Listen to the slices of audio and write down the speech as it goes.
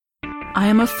I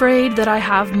am afraid that I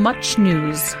have much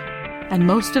news, and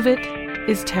most of it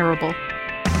is terrible.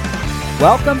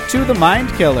 Welcome to The Mind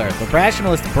Killer, the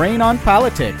rationalist brain on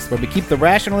politics, where we keep the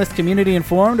rationalist community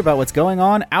informed about what's going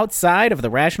on outside of the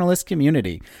rationalist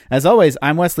community. As always,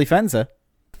 I'm Wesley Fenza.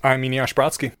 I'm Eneasz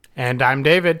Brodsky. And I'm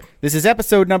David. This is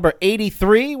episode number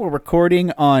 83. We're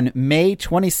recording on May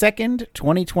 22nd,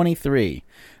 2023.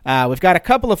 We've got a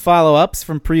couple of follow-ups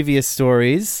from previous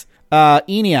stories.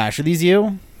 Eneasz, are these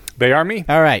you? They are me.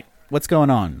 All right. What's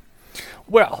going on?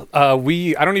 Well, I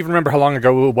don't even remember how long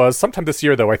ago it was. Sometime this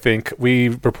year, though, I think, we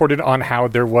reported on how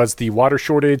there was the water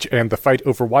shortage and the fight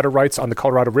over water rights on the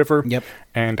Colorado River. Yep.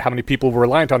 And how many people were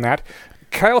reliant on that.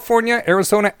 California,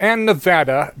 Arizona, and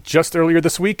Nevada, just earlier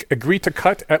this week, agreed to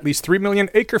cut at least 3 million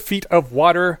acre-feet of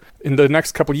water in the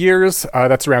next couple years.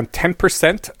 That's around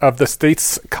 10% of the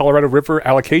state's Colorado River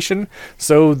allocation.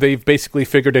 So they've basically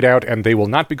figured it out, and they will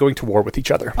not be going to war with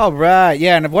each other. All right.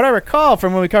 Yeah, and what I recall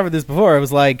from when we covered this before, it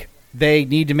was like they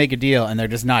need to make a deal, and they're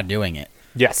just not doing it.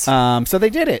 Yes. So they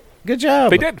did it. Good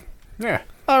job. They did. Yeah.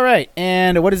 All right.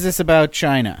 And what is this about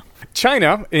China?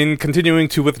 China, in continuing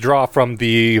to withdraw from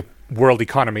the world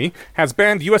economy, has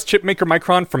banned U.S. chipmaker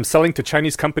Micron from selling to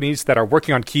Chinese companies that are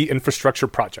working on key infrastructure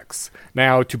projects.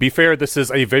 Now, to be fair, this is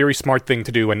a very smart thing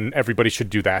to do, and everybody should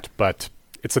do that, but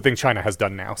it's a thing China has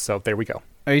done now, so there we go.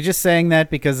 Are you just saying that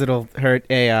because it'll hurt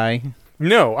AI?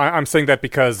 No, I'm saying that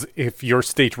because if your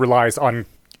state relies on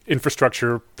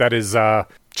infrastructure that is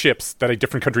chips that a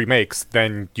different country makes,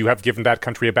 then you have given that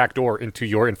country a backdoor into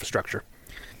your infrastructure.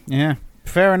 Yeah,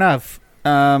 fair enough.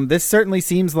 This certainly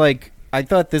seems like I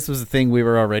thought this was a thing we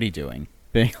were already doing.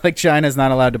 Being like China's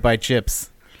not allowed to buy chips.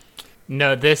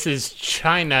 No, this is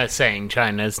China saying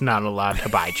China's not allowed to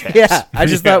buy chips. Yeah, I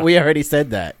just thought we already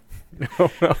said that.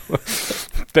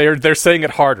 They're saying it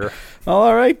harder.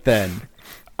 All right, then.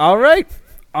 All right,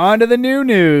 on to the new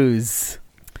news.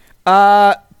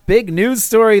 Big news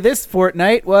story this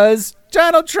fortnight was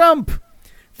Donald Trump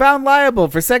found liable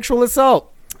for sexual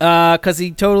assault because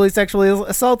he totally sexually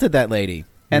assaulted that lady.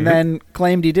 And then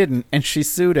claimed he didn't, and she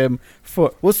sued him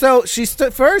for... Well, so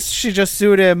first she just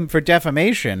sued him for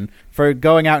defamation for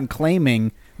going out and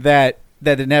claiming that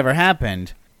it never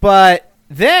happened. But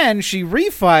then she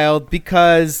refiled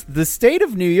because the state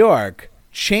of New York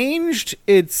changed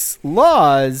its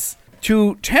laws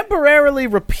to temporarily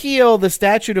repeal the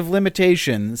statute of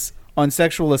limitations on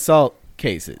sexual assault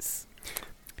cases.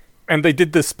 And they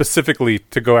did this specifically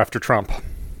to go after Trump.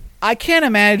 I can't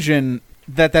imagine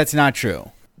that that's not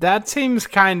true. That seems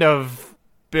kind of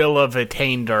Bill of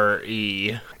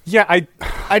Attainder-y. Yeah,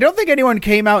 I don't think anyone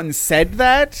came out and said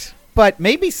that, but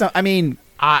maybe some. I mean,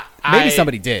 maybe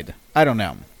somebody did. I don't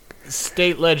know.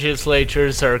 State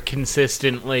legislatures are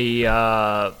consistently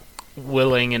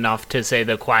willing enough to say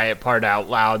the quiet part out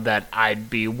loud that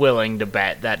I'd be willing to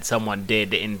bet that someone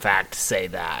did, in fact, say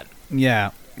that.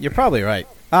 Yeah, you're probably right.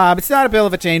 It's not a Bill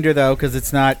of Attainder, though, because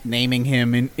it's not naming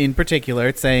him in particular.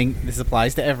 It's saying this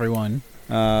applies to everyone.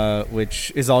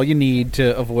 Which is all you need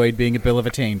to avoid being a Bill of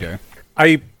Attainder.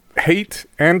 I like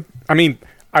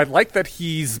that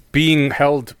he's being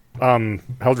held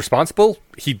responsible.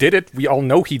 He did it. We all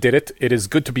know he did it. It is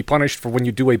good to be punished for when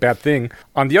you do a bad thing.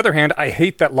 On the other hand, I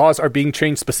hate that laws are being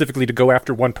changed specifically to go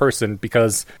after one person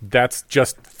because that's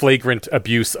just flagrant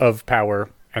abuse of power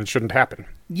and shouldn't happen.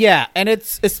 Yeah, and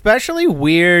it's especially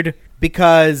weird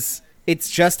because it's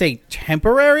just a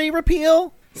temporary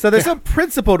repeal. So there's a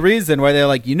principled reason why they're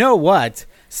like, you know what?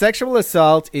 Sexual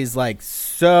assault is like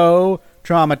so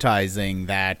traumatizing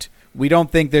that we don't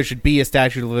think there should be a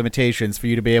statute of limitations for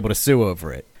you to be able to sue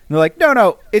over it. And they're like,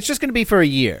 no, it's just going to be for a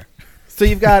year. So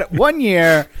you've got 1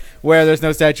 year where there's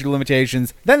no statute of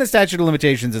limitations. Then the statute of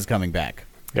limitations is coming back.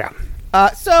 Yeah.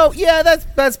 So yeah,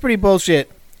 that's pretty bullshit.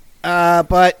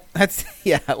 But that's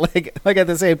like at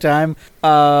the same time,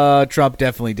 Trump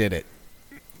definitely did it.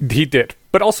 He did.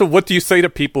 But also, what do you say to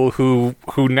people who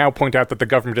now point out that the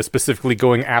government is specifically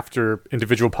going after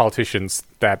individual politicians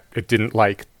that it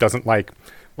doesn't like?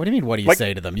 What do you mean, what do you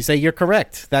say to them? You say, you're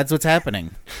correct. That's what's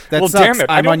happening. That well, sucks. Damn it.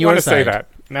 I'm on your side. Say that.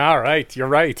 All right. You're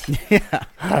right.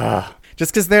 Yeah.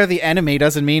 Just because they're the enemy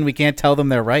doesn't mean we can't tell them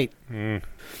they're right.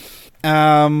 That's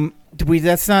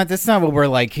not what we're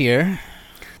like here.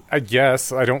 I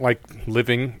guess. I don't like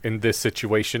living in this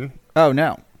situation. Oh,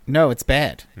 no. No, it's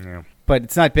bad. Yeah. But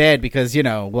it's not bad because,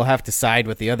 we'll have to side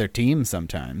with the other team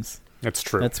sometimes. That's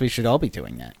true. We should all be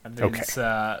doing that. It's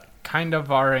kind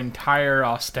of our entire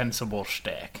ostensible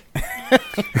shtick. I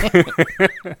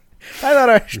thought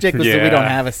our shtick was that we don't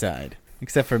have a side.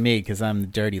 Except for me, because I'm the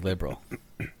dirty liberal.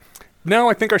 No,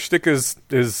 I think our shtick is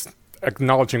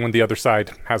acknowledging when the other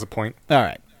side has a point. All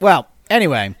right. Well,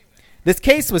 anyway, this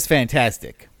case was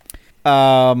fantastic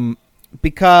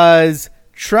because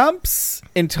Trump's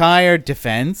entire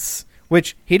defense,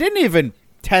 which he didn't even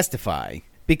testify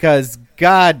because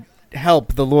God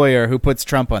help the lawyer who puts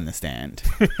Trump on the stand.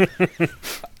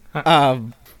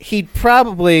 He'd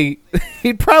probably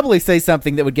say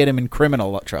something that would get him in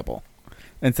criminal trouble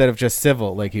instead of just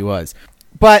civil like he was.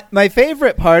 But my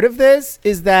favorite part of this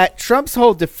is that Trump's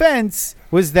whole defense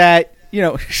was that,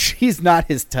 she's not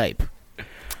his type,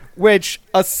 which,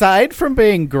 aside from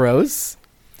being gross,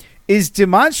 is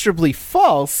demonstrably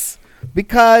false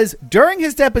because during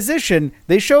his deposition,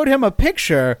 they showed him a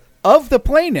picture of the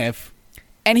plaintiff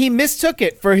and he mistook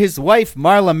it for his wife,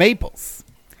 Marla Maples,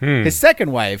 his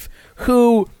second wife,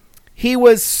 who he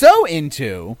was so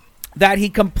into that he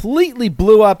completely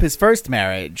blew up his first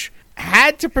marriage,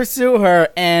 had to pursue her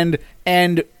and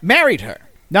married her.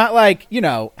 Not like,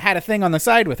 had a thing on the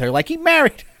side with her. Like, he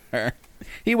married her.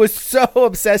 He was so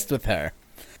obsessed with her.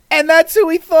 And that's who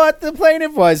he thought the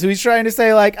plaintiff was, who he's trying to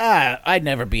say, like, I'd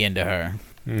never be into her.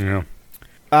 Yeah.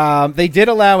 They did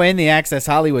allow in the Access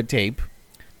Hollywood tape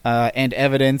and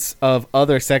evidence of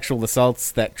other sexual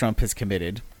assaults that Trump has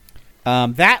committed.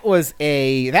 That was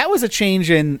a change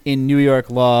in New York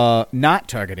law not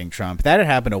targeting Trump. That had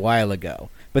happened a while ago.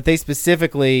 But they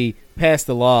specifically passed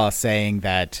the law saying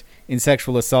that in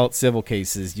sexual assault civil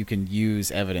cases, you can use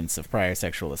evidence of prior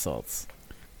sexual assaults,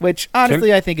 which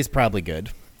honestly I think is probably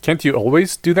good. Can't you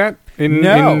always do that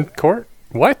in court?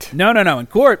 What? No. In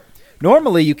court,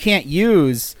 normally you can't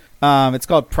use, it's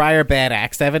called prior bad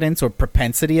acts evidence or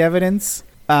propensity evidence.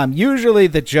 Usually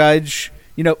the judge,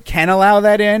 can allow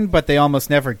that in, but they almost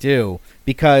never do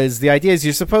because the idea is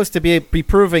you're supposed to be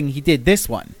proving he did this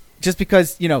one. Just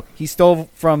because, he stole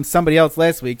from somebody else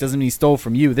last week doesn't mean he stole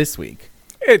from you this week.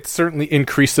 It certainly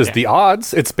increases the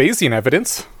odds. It's Bayesian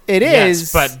evidence. It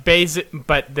is. Yes,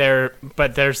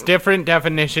 but there's different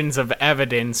definitions of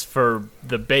evidence for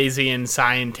the Bayesian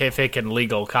scientific and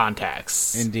legal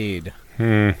contexts. Indeed.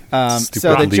 So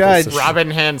the judge,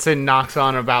 Robin Hansen knocks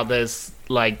on about this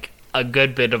like a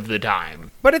good bit of the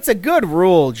time. But it's a good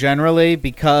rule generally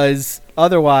because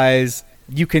otherwise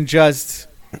you can just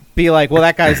be like, well,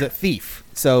 that guy's a thief.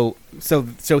 So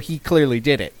he clearly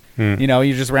did it.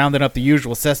 You're just rounding up the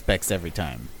usual suspects every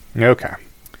time. Okay.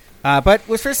 But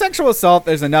for sexual assault,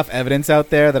 there's enough evidence out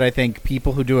there that I think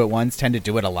people who do it once tend to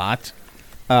do it a lot.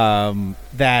 I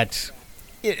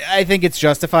think it's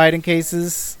justified in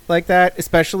cases like that,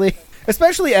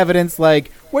 especially evidence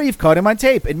like where you've caught him on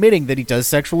tape admitting that he does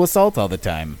sexual assault all the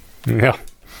time. Yeah.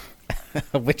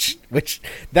 which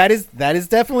that is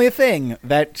definitely a thing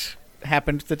that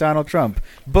happened to Donald Trump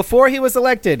before he was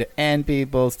elected, and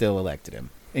people still elected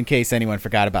him. In case anyone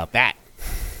forgot about that.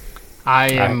 I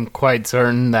am quite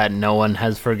certain that no one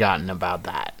has forgotten about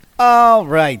that. All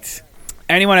right.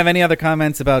 Anyone have any other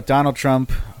comments about Donald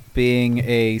Trump being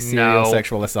a serial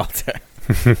sexual assaulter?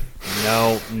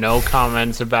 No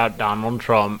comments about Donald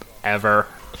Trump ever.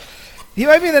 He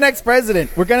might be the next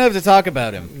president. We're going to have to talk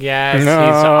about him. Yes, He's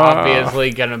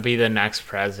obviously going to be the next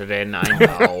president. I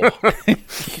know.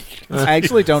 I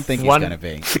actually don't think he's going to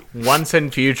be. Once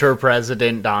and future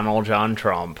President Donald John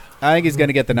Trump. I think he's going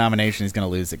to get the nomination. He's going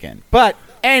to lose again. But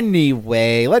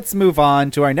anyway, let's move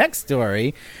on to our next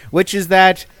story, which is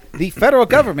that the federal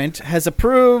government has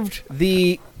approved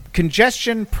the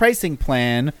congestion pricing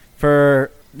plan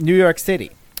for New York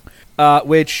City,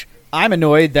 which I'm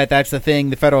annoyed that that's the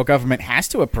thing the federal government has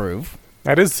to approve.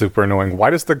 That is super annoying. Why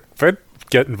does the Fed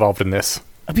get involved in this?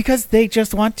 Because they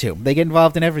just want to. They get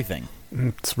involved in everything.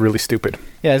 It's really stupid.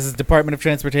 Yeah, this is Department of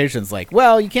Transportation's like,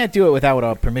 well, you can't do it without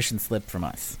a permission slip from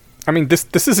us. I mean, this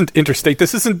isn't interstate.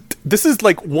 This is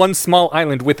like one small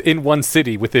island within one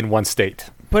city, within one state.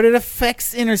 But it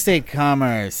affects interstate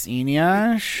commerce,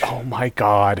 Eneasz. Oh my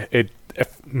God. It's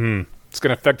going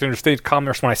to affect interstate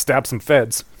commerce when I stab some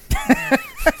feds.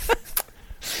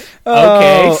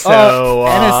 Okay, so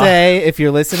NSA, if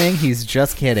you're listening, he's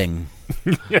just kidding.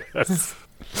 Yes.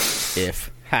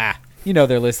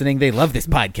 They're listening. They love this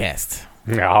podcast.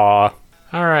 Aw.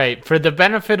 All right, for the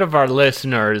benefit of our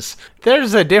listeners,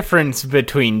 there's a difference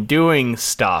between doing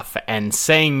stuff and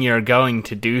saying you're going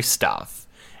to do stuff.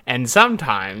 And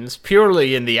sometimes,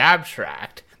 purely in the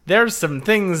abstract, there's some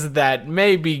things that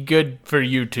may be good for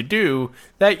you to do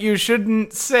that you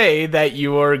shouldn't say that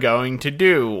you are going to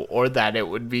do, or that it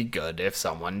would be good if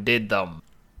someone did them.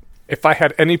 If I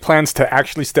had any plans to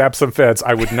actually stab some feds,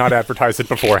 I would not advertise it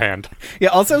beforehand. Yeah,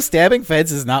 also stabbing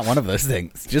feds is not one of those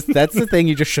things. That's the thing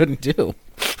you just shouldn't do.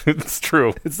 It's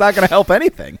true. It's not going to help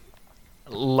anything.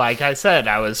 Like I said,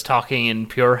 I was talking in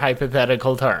pure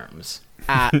hypothetical terms.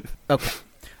 Okay.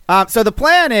 So the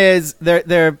plan is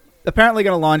they're apparently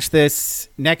going to launch this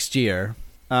next year.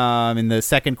 In the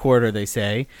second quarter, they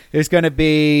say. There's going to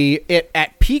be it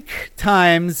at peak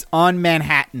times on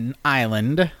Manhattan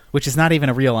Island, which is not even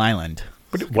a real island.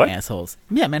 What? Assholes.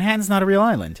 Yeah, Manhattan's not a real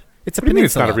island. It's a What do you mean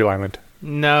it's peninsula. not a real island?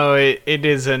 No, it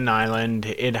is an island.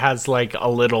 It has like a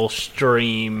little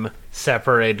stream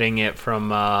separating it from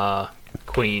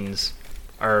Queens.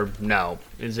 Or no,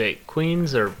 is it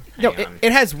Queens or... No, hang on.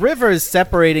 it has rivers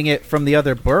separating it from the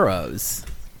other boroughs.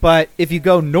 But if you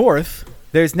go north,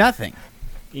 there's nothing.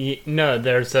 No,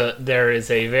 there is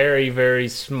a very, very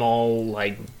small,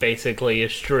 like, basically a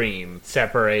stream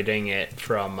separating it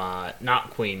from not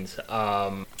Queens.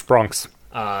 Bronx.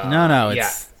 No,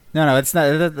 it's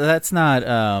not. That's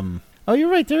not. Oh, you're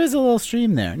right. There is a little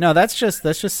stream there. No, that's just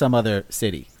some other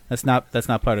city. That's not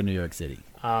part of New York City.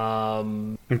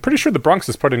 I'm pretty sure the Bronx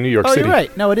is part of New York Oh, City. you're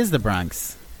right. No, it is the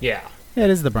Bronx. Yeah. Yeah, it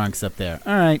is the Bronx up there.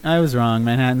 All right, I was wrong.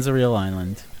 Manhattan's a real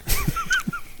island.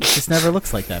 It just never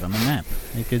looks like that on the map.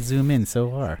 They could zoom in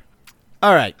so far.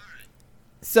 All right.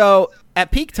 So at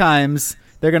peak times,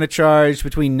 they're going to charge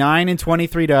between $9 and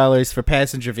 $23 for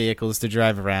passenger vehicles to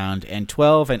drive around, and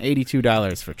 $12 and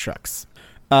 $82 for trucks.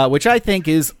 Which I think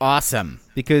is awesome,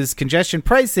 because congestion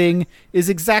pricing is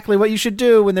exactly what you should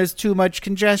do when there's too much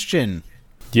congestion.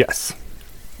 Yes.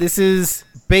 This is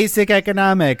basic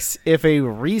economics. If a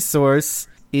resource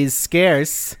is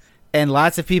scarce and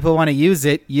lots of people want to use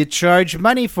it, you charge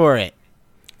money for it.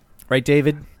 Right,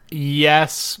 David?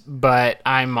 Yes, but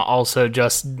I'm also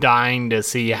just dying to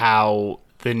see how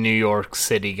the New York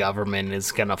City government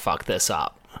is going to fuck this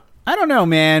up. I don't know,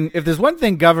 man. If there's one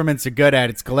thing governments are good at,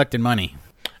 it's collecting money.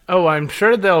 Oh, I'm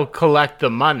sure they'll collect the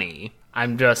money.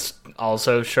 I'm just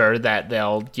also sure that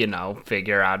they'll,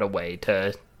 figure out a way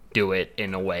to do it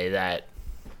in a way that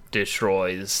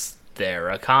destroys their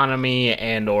economy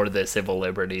and or the civil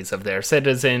liberties of their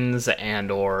citizens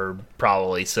and or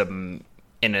probably some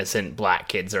innocent black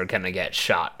kids are going to get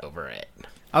shot over it.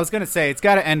 I was going to say, it's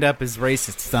got to end up as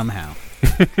racist somehow.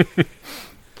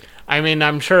 I mean,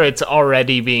 I'm sure it's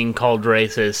already being called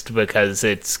racist because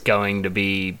it's going to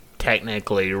be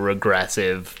technically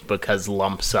regressive because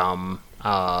lump sum,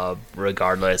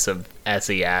 regardless of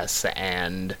SES,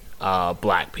 and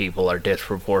black people are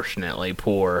disproportionately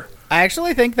poor. I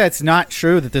actually think that's not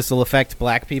true, that this will affect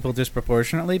black people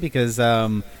disproportionately, because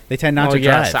they tend not to drive.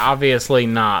 Yes, obviously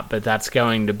not, but that's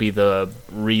going to be the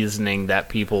reasoning that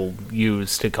people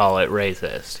use to call it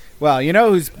racist. Well, you know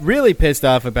who's really pissed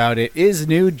off about it is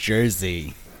New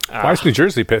Jersey. Why is New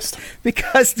Jersey pissed?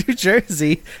 Because New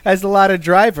Jersey has a lot of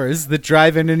drivers that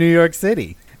drive into New York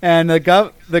City. And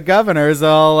the governor's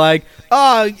all like,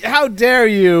 oh, how dare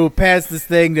you pass this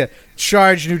thing to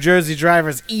charge New Jersey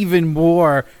drivers even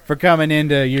more for coming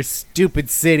into your stupid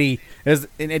city, as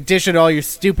in addition to all your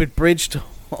stupid bridge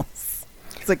tolls.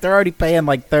 It's like they're already paying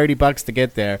like $30 to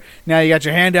get there. Now you got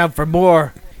your hand out for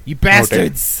more, you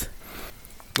bastards.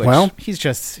 Well, he's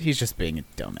just being a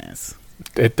dumbass.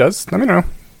 It does. I mean,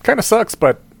 kind of sucks,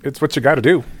 but it's what you got to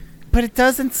do. But it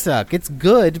doesn't suck. It's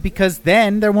good because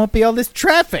then there won't be all this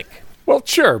traffic. Well,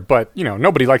 sure, but,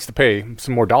 nobody likes to pay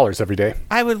some more dollars every day.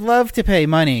 I would love to pay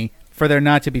money for there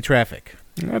not to be traffic.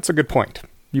 That's a good point.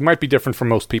 You might be different from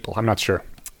most people. I'm not sure.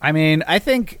 I mean, I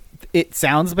think it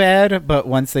sounds bad, but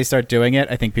once they start doing it,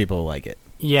 I think people will like it.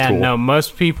 Yeah, Cool. No,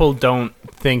 most people don't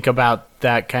think about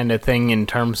that kind of thing in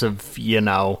terms of,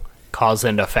 cause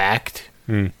and effect.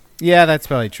 Yeah, that's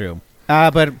probably true.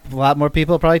 But a lot more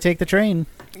people probably take the train.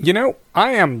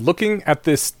 I am looking at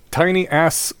this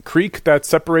tiny-ass creek that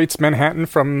separates Manhattan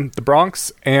from the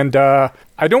Bronx, and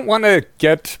I don't want to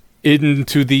get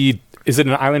into the is it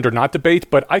an island or not debate,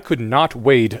 but I could not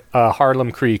wade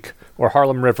Harlem Creek or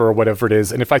Harlem River or whatever it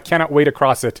is, and if I cannot wade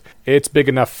across it, it's big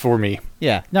enough for me.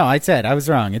 Yeah, no, I said I was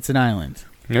wrong. It's an island.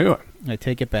 Yeah. I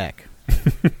take it back.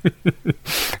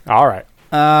 All right.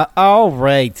 All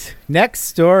right. Next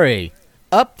story.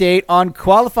 Update on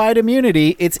qualified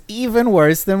immunity. It's even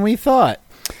worse than we thought.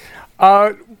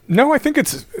 No, I think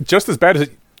it's just as bad as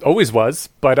it always was,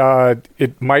 but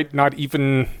it might not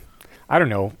even, I don't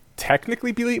know,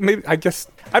 technically be, maybe, I guess,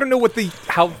 I don't know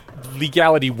how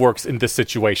legality works in this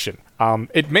situation.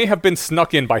 It may have been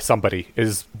snuck in by somebody,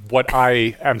 is what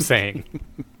I am saying.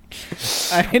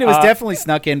 I mean, it was definitely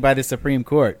snuck in by the Supreme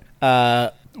Court.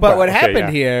 But what happened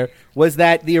here was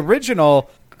that the original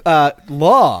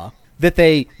law that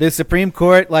the Supreme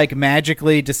Court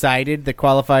magically decided that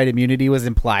qualified immunity was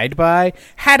implied by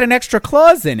had an extra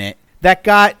clause in it that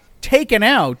got taken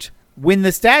out when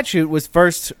the statute was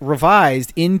first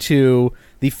revised into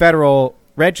the Federal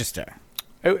Register.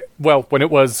 Well, when it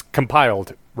was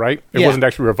compiled, right? It wasn't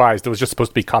actually revised. It was just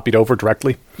supposed to be copied over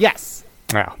directly. Yes.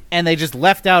 Wow. And they just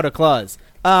left out a clause.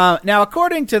 Now,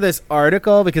 according to this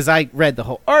article, because I read the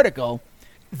whole article,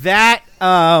 that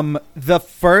the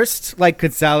first like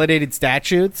consolidated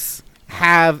statutes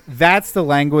that's the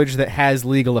language that has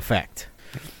legal effect.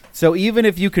 So even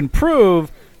if you can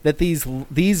prove that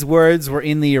these words were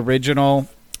in the original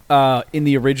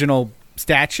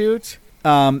statute,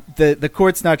 the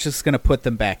court's not just going to put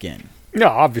them back in. No,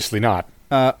 obviously not.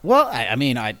 Well, I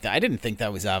mean, I didn't think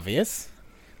that was obvious.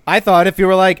 I thought if you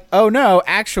were like, oh no,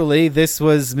 actually this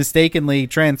was mistakenly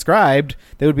transcribed,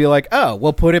 they would be like, oh,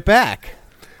 we'll put it back.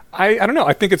 I don't know.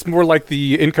 I think it's more like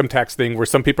the income tax thing where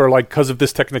some people are like, because of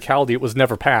this technicality, it was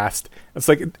never passed. It's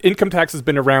like income tax has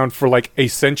been around for like a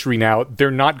century now.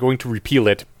 They're not going to repeal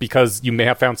it because you may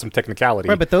have found some technicality.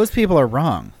 Right, but those people are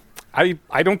wrong. I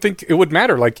don't think it would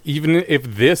matter. Like, even if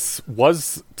this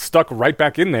was stuck right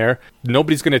back in there,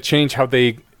 nobody's going to change how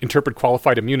they interpret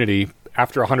qualified immunity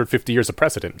after 150 years of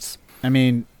precedence. I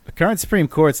mean, the current Supreme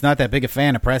Court's not that big a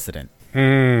fan of precedent.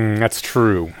 That's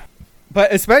true.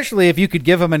 But especially if you could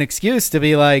give them an excuse to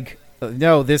be like,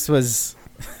 no, this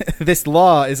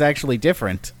law is actually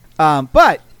different.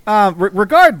 Regardless,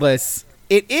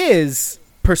 it is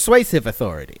persuasive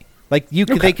authority. Like,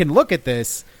 they can look at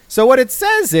this. So what it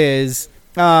says is,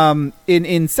 in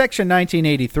Section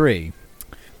 1983,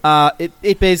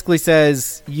 it basically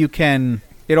says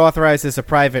it authorizes a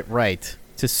private right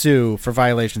to sue for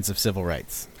violations of civil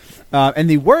rights. And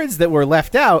the words that were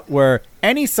left out were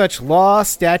any such law,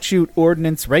 statute,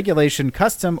 ordinance, regulation,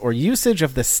 custom, or usage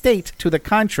of the state to the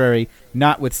contrary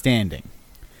notwithstanding.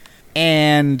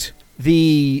 And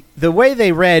the way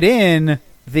they read in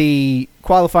the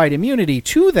qualified immunity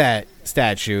to that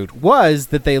statute was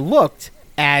that they looked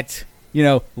at,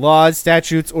 laws,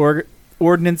 statutes,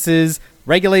 ordinances,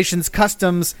 regulations,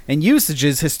 customs, and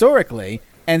usages historically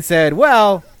and said,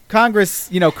 well, Congress,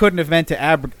 couldn't have meant to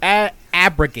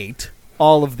abrogate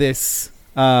all of this,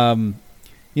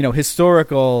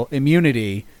 historical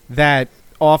immunity that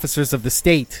officers of the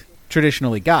state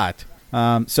traditionally got.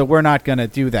 So we're not going to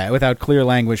do that without clear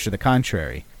language to the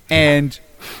contrary. And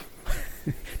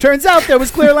turns out there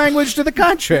was clear language to the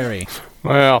contrary.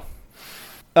 Well,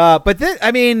 but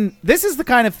this is the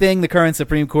kind of thing the current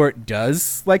Supreme Court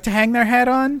does like to hang their hat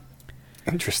on.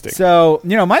 Interesting. So,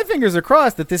 my fingers are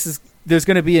crossed that there's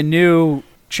going to be a new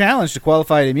challenge to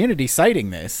qualified immunity citing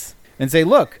this and say,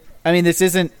 look,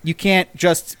 you can't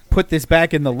just put this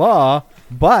back in the law,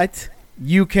 but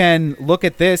you can look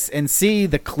at this and see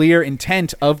the clear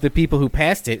intent of the people who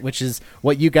passed it, which is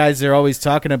what you guys are always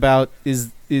talking about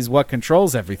is what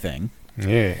controls everything.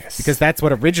 Yes. Because that's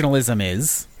what originalism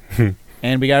is.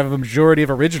 And we got a majority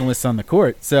of originalists on the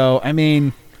court. So,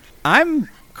 I'm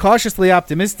cautiously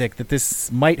optimistic that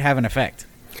this might have an effect.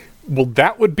 Well,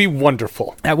 that would be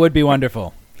wonderful. That would be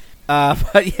wonderful.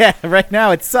 But yeah, right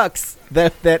now it sucks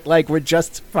that we're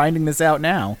just finding this out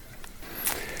now.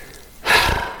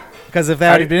 Because if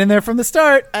that had been in there from the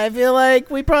start, I feel like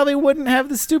we probably wouldn't have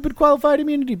the stupid qualified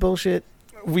immunity bullshit.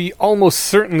 We almost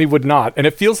certainly would not. And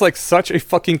it feels like such a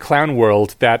fucking clown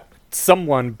world that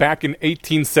someone back in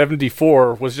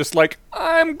 1874 was just like,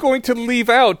 I'm going to leave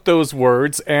out those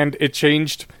words, and it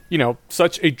changed,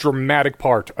 such a dramatic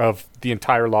part of the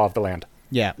entire law of the land.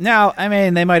 Yeah. Now,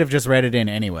 they might have just read it in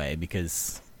anyway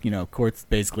because, courts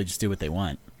basically just do what they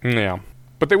want. Yeah.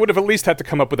 But they would have at least had to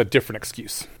come up with a different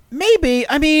excuse. Maybe.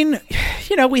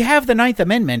 We have the Ninth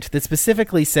Amendment that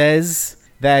specifically says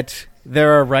that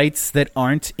there are rights that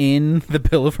aren't in the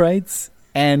Bill of Rights.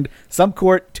 And some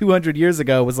court 200 years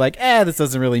ago was like, this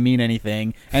doesn't really mean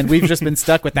anything. And we've just been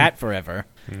stuck with that forever.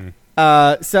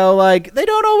 So, they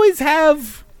don't always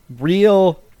have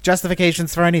real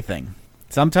justifications for anything.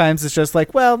 Sometimes it's just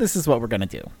like, well, this is what we're going to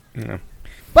do. Yeah.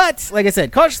 But, like I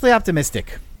said, cautiously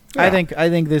optimistic. Yeah. I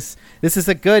think this is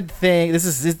a good thing. This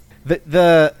is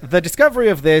the discovery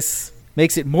of this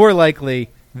makes it more likely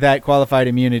that qualified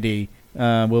immunity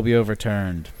will be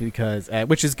overturned because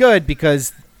which is good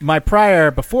because my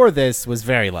prior before this was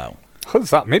very low.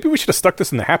 What's up? Maybe we should have stuck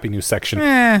this in the happy news section.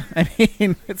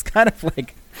 It's kind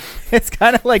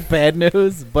of like bad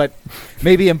news, but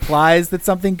maybe implies that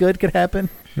something good could happen.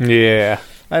 Yeah.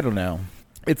 I don't know.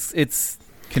 It's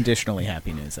conditionally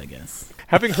happy news, I guess.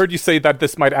 Having heard you say that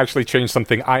this might actually change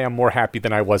something, I am more happy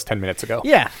than I was 10 minutes ago.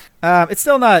 Yeah. It's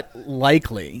still not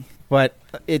likely, but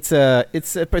it's a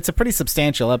pretty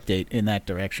substantial update in that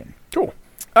direction. Cool.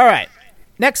 All right.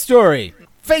 Next story.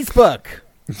 Facebook.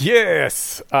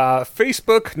 Yes.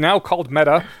 Facebook, now called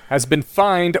Meta, has been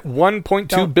fined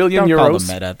 1.2 billion euros. Don't call them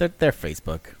Meta. They're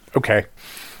Facebook. Okay.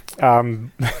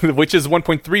 which is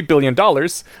 $1.3 billion,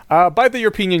 by the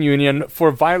European Union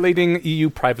for violating EU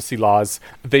privacy laws.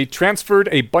 They transferred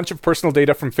a bunch of personal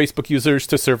data from Facebook users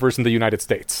to servers in the United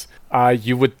States.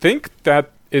 You would think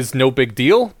that is no big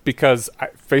deal because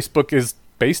Facebook is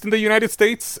based in the United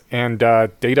States and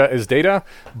data is data,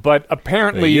 but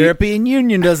apparently The European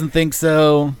Union doesn't think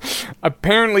so.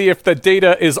 Apparently, if the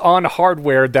data is on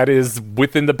hardware that is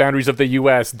within the boundaries of the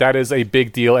U.S., that is a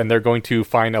big deal, and they're going to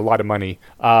fine a lot of money.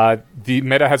 The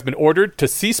Meta has been ordered to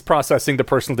cease processing the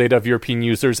personal data of European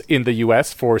users in the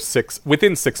U.S.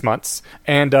 within 6 months,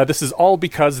 and this is all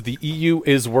because the EU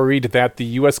is worried that the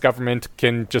U.S. government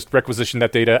can just requisition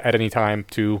that data at any time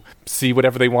to see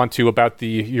whatever they want to about the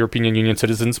European Union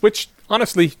citizens, which,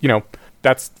 honestly,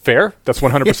 that's fair. That's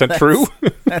 100% true.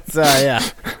 That's, yeah.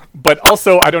 But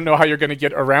also, I don't know how you're going to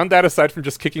get around that aside from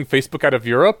just kicking Facebook out of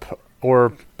Europe.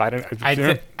 Or, I don't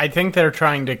I think they're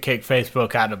trying to kick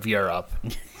Facebook out of Europe.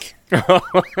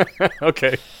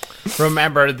 Okay.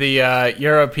 Remember, the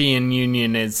European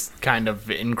Union is kind of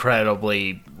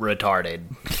incredibly retarded.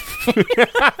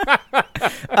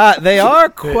 They are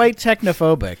quite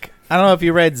technophobic. I don't know if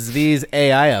you read Zvi's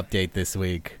AI update this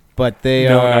week, but they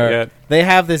not yet. They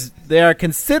have this. They are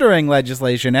considering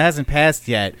legislation. It hasn't passed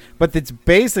yet, but it's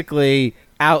basically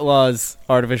outlaws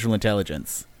artificial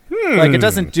intelligence. Like it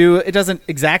doesn't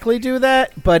exactly do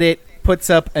that, but it puts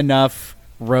up enough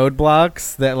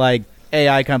roadblocks that like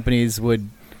AI companies would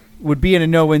be in a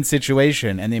no-win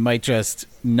situation, and they might just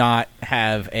not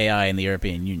have AI in the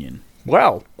European Union.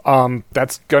 Well,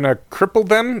 that's going to cripple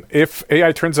them if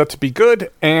AI turns out to be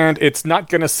good, and it's not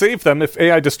going to save them if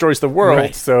AI destroys the world,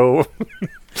 Right. So...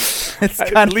 It's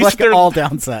kind of like an all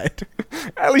downside.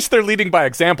 At least they're leading by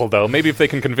example, though. Maybe if they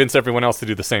can convince everyone else to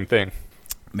do the same thing.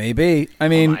 Maybe. I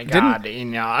mean, Oh my god,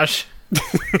 Eneasz.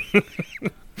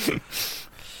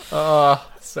 Oh,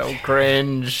 so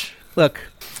cringe. Look,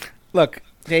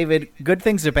 David, good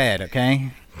things are bad,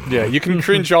 okay? Yeah, you can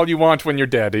cringe all you want when you're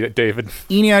dead, David.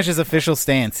 Eneasz's official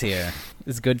stance here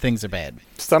is good things are bad.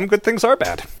 Some good things are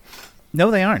bad. No,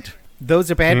 they aren't.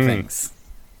 Those are bad things.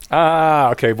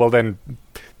 Ah, okay, well then,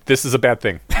 this is a bad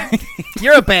thing.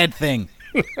 You're a bad thing.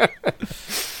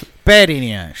 Bad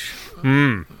Eneasz.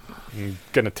 I'm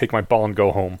gonna take my ball and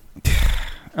go home.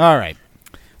 All right.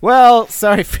 Well,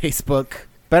 sorry, Facebook.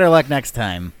 Better luck next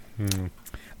time.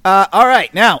 All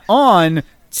right, now on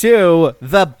to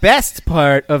the best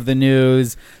part of the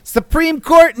news, Supreme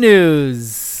Court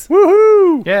news.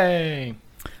 Woohoo! Yay.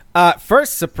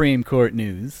 First Supreme Court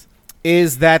news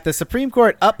is that the Supreme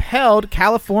Court upheld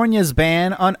California's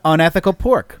ban on unethical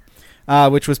pork,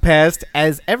 which was passed,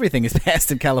 as everything is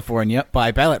passed in California,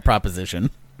 by ballot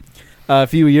proposition a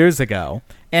few years ago.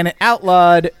 And it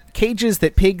outlawed cages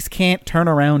that pigs can't turn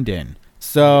around in.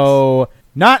 So,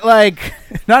 not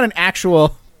an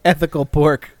actual ethical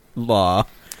pork law.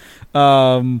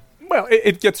 Well,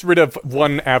 it gets rid of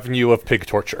one avenue of pig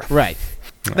torture. Right.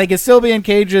 They can still be in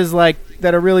cages that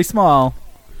are really small,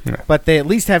 but they at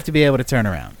least have to be able to turn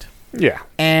around. Yeah.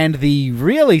 And the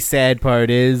really sad part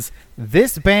is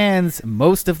this bans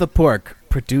most of the pork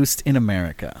produced in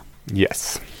America.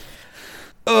 Yes.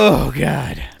 Oh,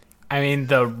 God. I mean,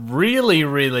 the really,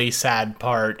 really sad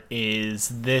part is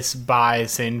this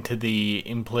buys into the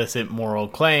implicit moral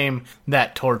claim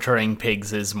that torturing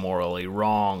pigs is morally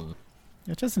wrong.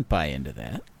 It doesn't buy into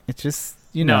that. It's just,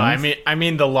 you know. No, I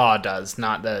mean the law does,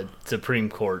 not the Supreme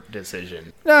Court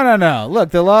decision. No.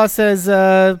 Look, the law says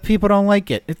people don't like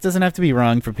it. It doesn't have to be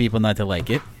wrong for people not to like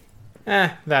it.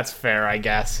 That's fair, I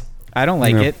guess. I don't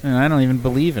like it, and I don't even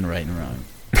believe in right and wrong.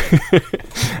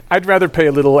 I'd rather pay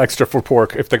a little extra for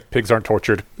pork if the pigs aren't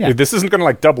tortured. Yeah. This isn't going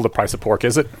to double the price of pork,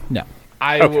 is it? No.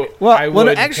 I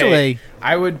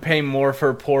would pay more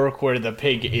for pork where the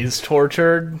pig is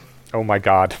tortured. Oh my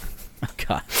god. Oh,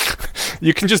 God.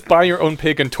 You can just buy your own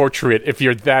pig and torture it if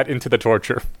you're that into the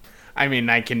torture. I mean,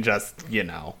 I can just,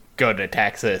 go to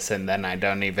Texas and then I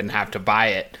don't even have to buy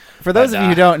it. For those of you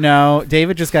who don't know,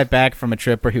 David just got back from a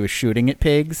trip where he was shooting at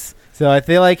pigs. So I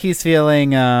feel like he's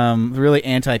feeling really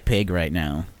anti-pig right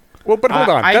now. Well, but hold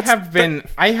on. I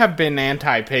have been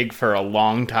anti-pig for a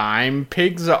long time.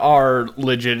 Pigs are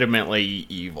legitimately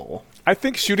evil. I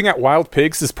think shooting at wild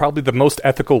pigs is probably the most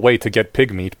ethical way to get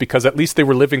pig meat because at least they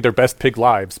were living their best pig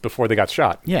lives before they got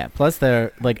shot. Yeah, plus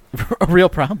they're a real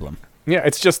problem. Yeah,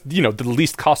 it's just, the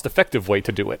least cost-effective way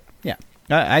to do it. Yeah.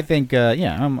 I think,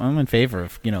 I'm in favor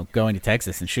of, going to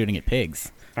Texas and shooting at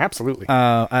pigs. Absolutely.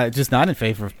 Just not in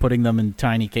favor of putting them in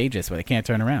tiny cages where they can't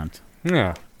turn around.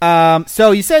 Yeah.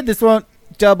 So you said this won't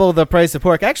double the price of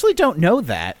pork. I actually don't know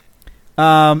that.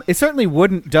 It certainly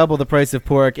wouldn't double the price of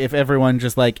pork if everyone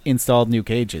just installed new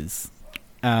cages.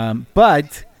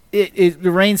 But it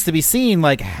remains to be seen,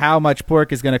 like, how much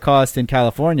pork is going to cost in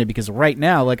California, because right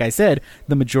now, like I said,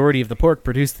 the majority of the pork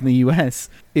produced in the U.S.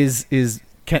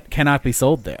 cannot be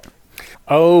sold there.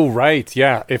 Oh, right.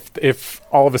 Yeah. If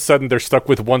all of a sudden they're stuck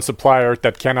with one supplier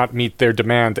that cannot meet their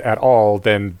demand at all,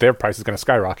 then their price is going to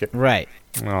skyrocket. Right.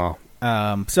 Oh.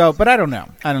 But I don't know.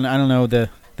 I don't know the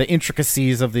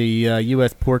intricacies of the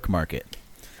U.S. pork market.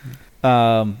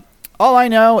 All I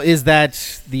know is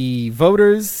that the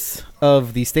voters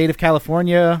of the state of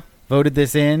California voted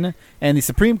this in, and the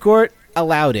Supreme Court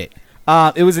allowed it.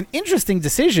 It was an interesting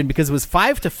decision because it was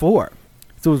 5-4,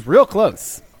 so it was real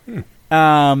close.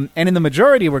 And in the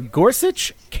majority were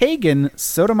Gorsuch, Kagan,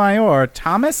 Sotomayor,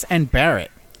 Thomas, and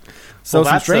Barrett. So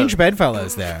some strange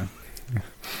bedfellows there.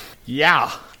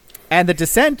 Yeah. And the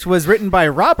dissent was written by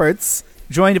Roberts,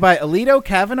 joined by Alito,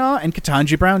 Kavanaugh, and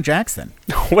Ketanji Brown Jackson.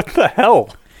 What the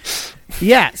hell?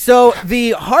 Yeah, so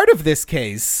the heart of this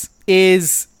case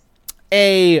is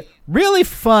a really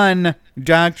fun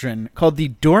doctrine called the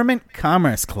Dormant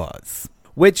Commerce Clause,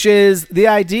 which is the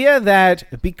idea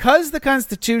that because the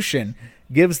Constitution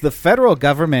gives the federal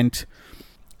government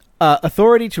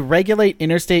authority to regulate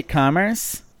interstate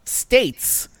commerce,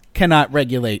 states cannot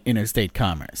regulate interstate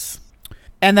commerce.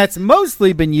 And that's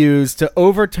mostly been used to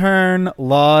overturn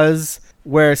laws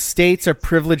where states are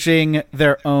privileging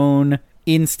their own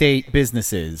in-state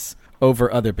businesses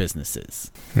over other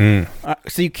businesses.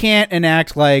 So you can't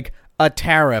enact, like, a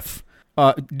tariff.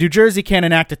 New Jersey can't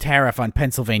enact a tariff on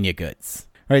Pennsylvania goods.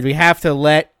 Right? We have to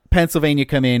let Pennsylvania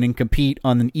come in and compete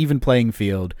on an even playing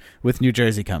field with New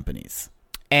Jersey companies.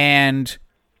 And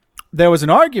there was an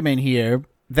argument here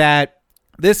that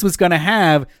this was going to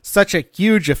have such a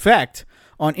huge effect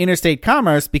on interstate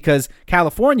commerce because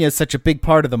California is such a big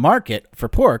part of the market for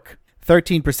pork,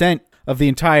 13% of the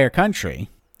entire country,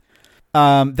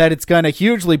 that it's going to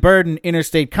hugely burden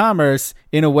interstate commerce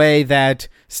in a way that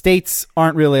states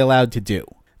aren't really allowed to do.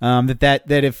 That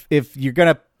if you're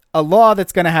going to, a law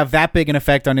that's going to have that big an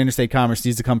effect on interstate commerce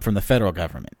needs to come from the federal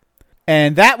government.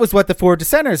 And that was what the four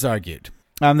dissenters argued.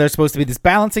 There's supposed to be this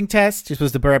balancing test. You're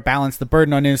supposed to balance the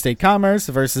burden on interstate commerce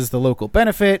versus the local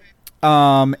benefit.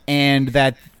 And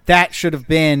that should have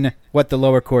been what the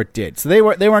lower court did. So they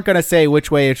weren't going to say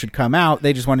which way it should come out.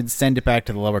 They just wanted to send it back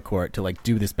to the lower court to, like,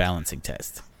 do this balancing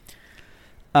test.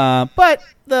 But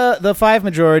the five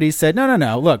majorities said,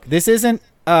 no. Look, this isn't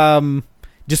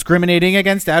discriminating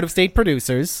against out-of-state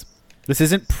producers. This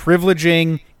isn't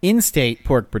privileging in-state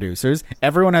pork producers.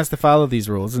 Everyone has to follow these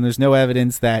rules, and there's no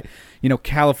evidence that,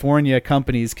 California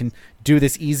companies can do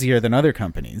this easier than other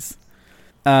companies.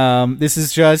 This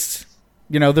is just,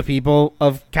 the people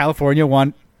of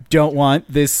California don't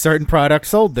want this certain product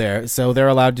sold there, so they're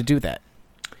allowed to do that.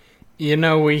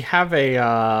 We have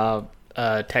a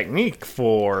technique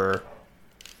for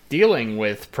dealing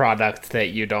with products that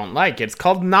you don't like. It's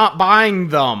called not buying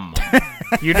them.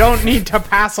 You don't need to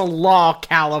pass a law,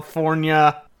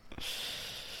 California.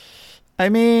 I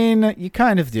mean, you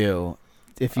kind of do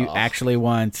if you actually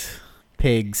want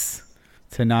pigs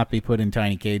to not be put in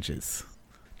tiny cages.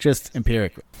 Just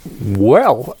empirically.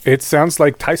 Well, it sounds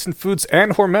like Tyson Foods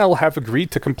and Hormel have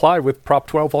agreed to comply with Prop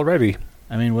 12 already.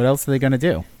 I mean, what else are they going to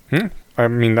do? I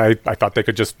mean, I thought they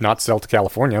could just not sell to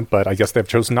California, but I guess they've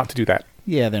chosen not to do that.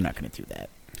 Yeah, they're not going to do that.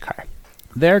 Okay.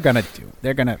 They're going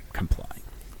to comply.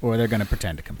 Or they're going to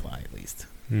pretend to comply, at least.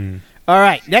 All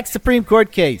right, next Supreme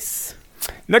Court case.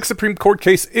 Next Supreme Court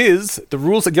case is the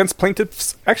rules against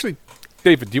plaintiffs. Actually,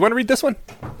 David, do you want to read this one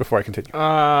before I continue?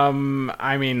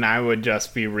 I mean, I would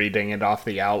just be reading it off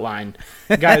the outline.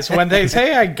 Guys, when they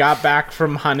say I got back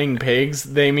from hunting pigs,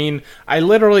 they mean I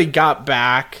literally got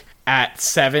back at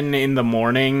 7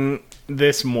 a.m.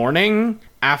 this morning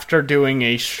after doing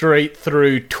a straight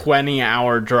through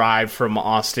 20-hour drive from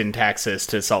Austin, Texas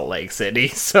to Salt Lake City.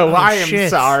 So I am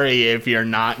sorry if you're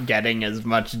not getting as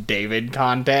much David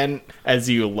content as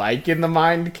you like in The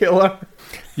Mind Killer.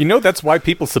 That's why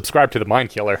people subscribe to The Mind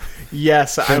Killer.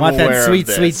 Yes, I want that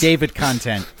sweet David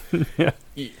content. Yeah.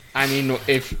 I mean,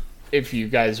 if you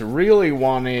guys really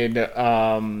wanted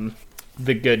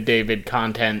the good David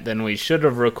content, then we should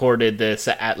have recorded this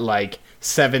at like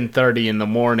 7:30 in the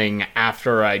morning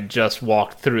after I just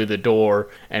walked through the door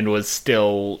and was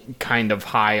still kind of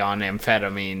high on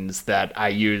amphetamines that I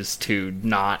used to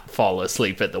not fall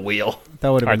asleep at the wheel. That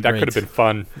would have been great. That could have been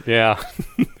fun. Yeah.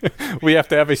 We have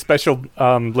to have a special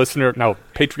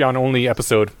Patreon only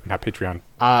episode. Not Patreon.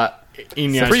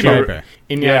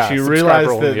 Inyas, you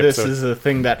realize that this is a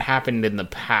thing that happened in the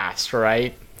past,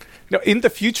 right? No, in the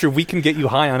future, we can get you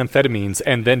high on amphetamines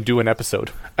and then do an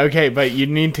episode. Okay, but you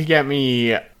need to get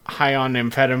me high on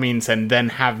amphetamines and then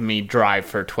have me drive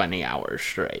for 20 hours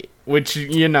straight, which,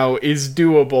 you know, is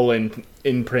doable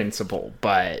in principle,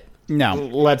 but No.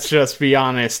 let's just be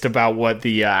honest about what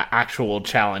the actual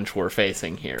challenge we're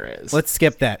facing here is. Let's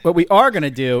skip that. What we are going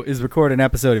to do is record an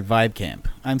episode at Vibe Camp.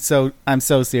 I'm so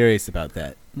serious about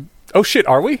that. Oh shit,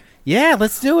 are we? Yeah,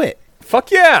 let's do it.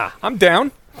 Fuck yeah, I'm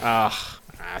down. Ugh,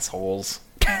 assholes.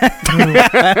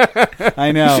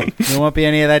 I know. There won't be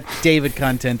any of that David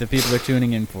content that people are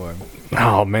tuning in for.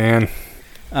 Oh man.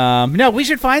 No, we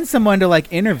should find someone to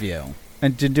like interview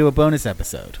and to do a bonus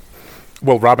episode.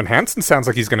 Well, Robin Hansen sounds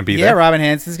like he's going to be Yeah, there. Robin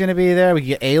Hansen's going to be there. We could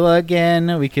get Ayla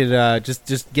again. We could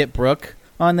just get Brooke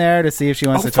on there to see if she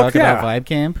wants Oh, to talk fuck yeah. about Vibe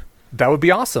Camp. That would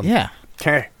be awesome. Yeah.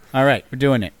 Okay. All right, we're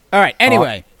doing it. All right.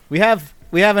 Anyway, we have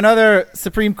another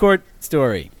Supreme Court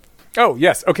story. Oh,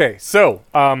 yes. Okay. So,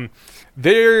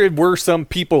 there were some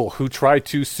people who tried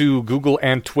to sue Google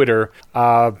and Twitter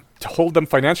to hold them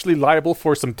financially liable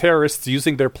for some terrorists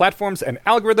using their platforms and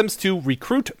algorithms to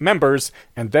recruit members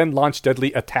and then launch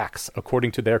deadly attacks,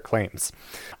 according to their claims.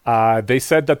 They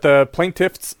said that the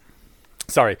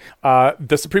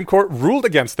Supreme Court ruled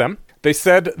against them. They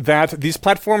said that these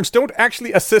platforms don't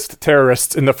actually assist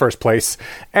terrorists in the first place,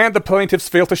 and the plaintiffs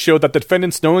failed to show that the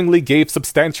defendants knowingly gave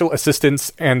substantial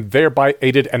assistance and thereby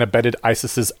aided and abetted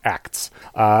ISIS's acts.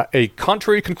 A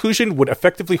contrary conclusion would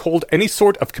effectively hold any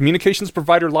sort of communications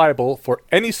provider liable for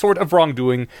any sort of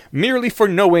wrongdoing merely for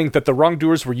knowing that the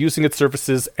wrongdoers were using its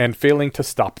services and failing to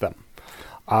stop them.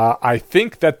 I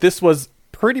think that this was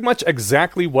pretty much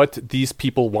exactly what these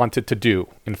people wanted to do,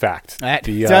 in fact. That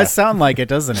does sound like it,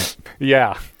 doesn't it?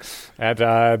 Yeah. And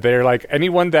they're like,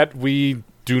 anyone that we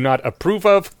do not approve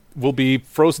of will be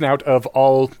frozen out of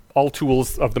all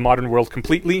tools of the modern world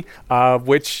completely,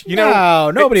 which, you know...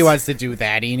 No, nobody wants to do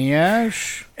that,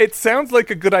 Eneash. It sounds like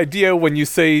a good idea when you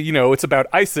say, you know, it's about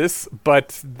ISIS,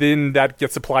 but then that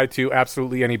gets applied to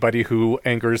absolutely anybody who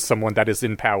angers someone that is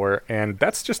in power, and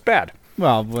that's just bad.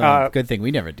 Well, good thing we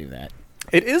never do that.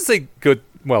 It is a good...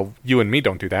 Well, you and me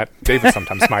don't do that. David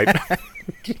sometimes might.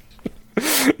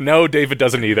 No, David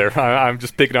doesn't either. I'm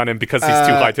just picking on him because he's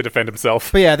too high to defend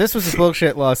himself. But yeah, this was a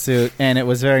bullshit lawsuit, and it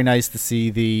was very nice to see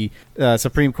the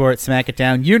Supreme Court smack it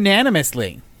down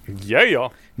unanimously. Yeah.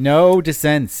 No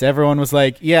dissents. Everyone was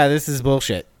like, yeah, this is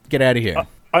bullshit. Get out of here.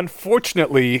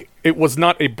 Unfortunately, it was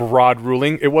not a broad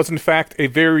ruling. It was, in fact, a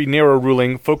very narrow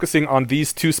ruling focusing on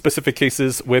these two specific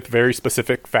cases with very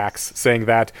specific facts, saying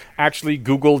that actually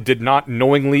Google did not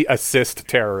knowingly assist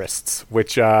terrorists,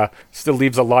 which still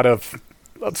leaves a lot of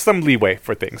some leeway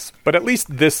for things. But at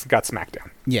least this got smacked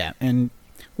down. Yeah, and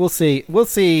we'll see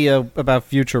about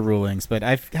future rulings, but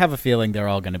I have a feeling they're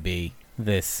all going to be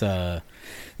this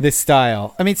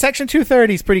style. I mean, Section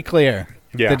 230 is pretty clear.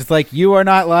 Yeah. That it's like, you are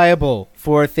not liable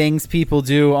for things people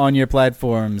do on your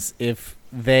platforms if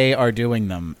they are doing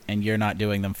them and you're not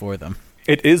doing them for them.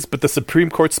 It is, but the Supreme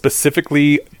Court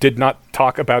specifically did not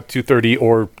talk about 230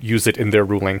 or use it in their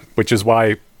ruling, which is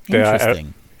why...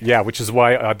 Interesting. Which is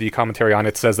why the commentary on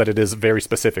it says that it is very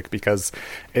specific, because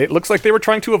it looks like they were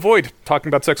trying to avoid talking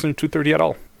about Section 230 at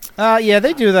all. Yeah,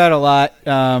 they do that a lot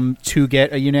to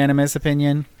get a unanimous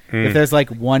opinion. If there's like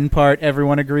one part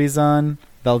everyone agrees on,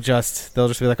 they'll just be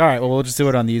like, all right, well, we'll just do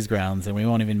it on these grounds, and we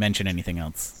won't even mention anything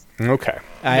else. Okay.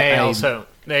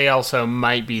 They also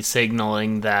might be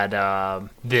signaling that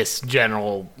this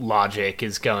general logic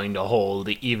is going to hold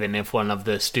even if one of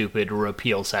the stupid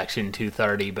repeal Section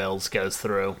 230 bills goes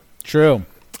through. True.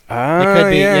 It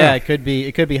could be. Yeah,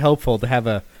 it could be helpful to have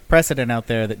a precedent out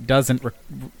there that doesn't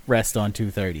rest on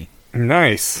 230.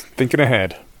 Nice. Thinking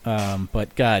ahead.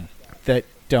 But God,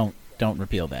 don't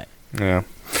repeal that. Yeah.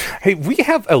 Hey, we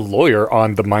have a lawyer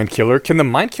on the Mind Killer. Can the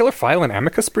Mind Killer file an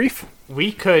amicus brief?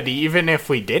 We could, even if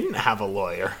we didn't have a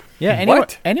lawyer. Yeah,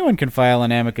 anyone can file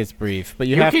an amicus brief, but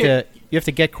you have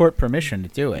to get court permission to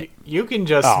do it. You can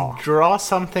just draw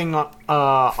something on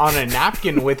a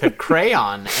napkin with a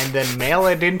crayon and then mail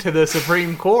it into the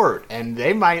Supreme Court, and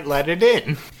they might let it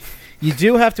in. You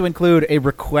do have to include a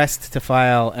request to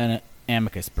file an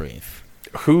amicus brief.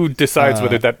 Who decides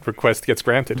whether that request gets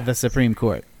granted? The Supreme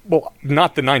Court. Well,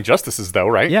 not the 9 justices, though,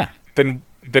 right? Yeah. Then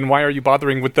why are you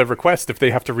bothering with the request if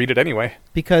they have to read it anyway?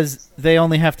 Because they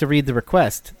only have to read the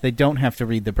request. They don't have to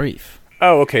read the brief.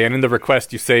 Oh, okay. And in the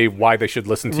request, you say why they should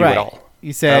listen to you at all.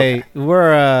 You say,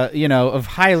 we're a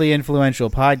highly influential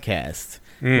podcast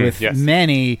with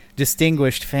many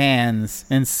distinguished fans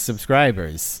and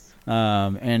subscribers.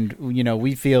 And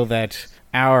we feel that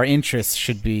our interests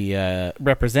should be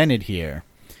represented here.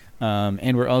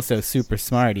 And we're also super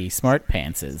smart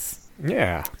pantses.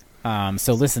 Yeah.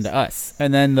 So listen to us.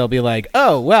 And then they'll be like,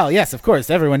 oh, well, yes, of course.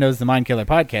 Everyone knows the Mind Killer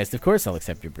podcast. Of course I'll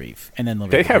accept your brief. And then they'll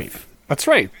read the brief. That's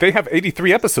right. They have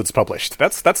 83 episodes published.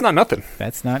 That's not nothing.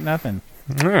 That's not nothing.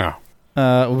 Yeah.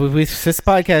 This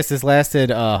podcast has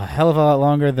lasted a hell of a lot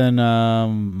longer than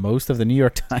most of the New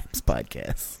York Times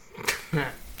podcasts.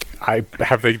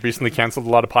 Have they recently canceled a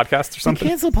lot of podcasts or something? They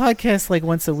cancel podcasts like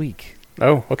once a week.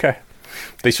 Oh, okay.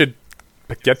 They should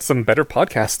get some better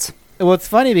podcasts. Well, it's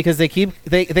funny because they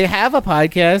have a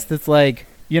podcast that's like,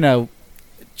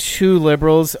 two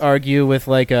liberals argue with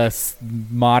like a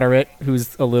moderate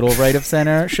who's a little right of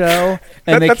center show,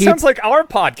 and that sounds like our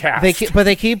podcast. But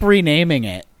they keep renaming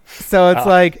it, so it's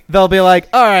like they'll be like,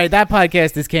 "All right, that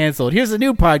podcast is canceled. Here's a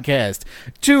new podcast.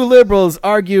 Two liberals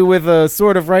argue with a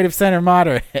sort of right of center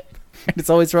moderate." And it's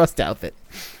always Ross Douthat.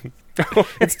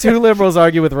 It's two liberals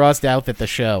argue with Ross Douthat, the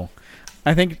show.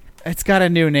 I think it's got a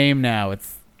new name now.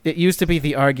 It used to be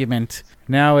The Argument.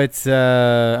 Now it's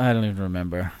I don't even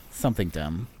remember. Something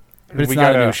dumb. But it's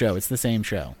not a new show. It's the same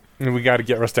show. And we got to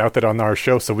get Russ Douthat on our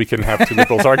show so we can have two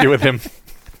liberals argue with him.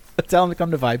 Tell him to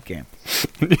come to Vibe Camp.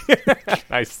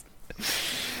 Nice.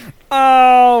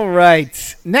 All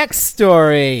right. Next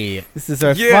story. This is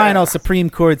our final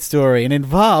Supreme Court story and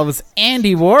involves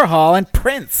Andy Warhol and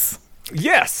Prince.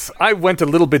 Yes. I went a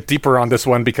little bit deeper on this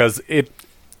one because it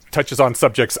touches on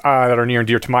subjects that are near and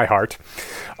dear to my heart.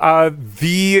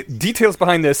 The details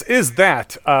behind this is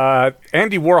that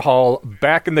Andy Warhol,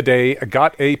 back in the day,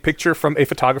 got a picture from a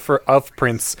photographer of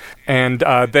Prince and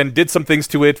then did some things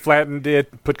to it, flattened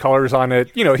it, put colors on it.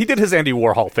 He did his Andy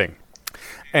Warhol thing.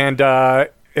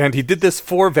 And he did this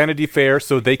for Vanity Fair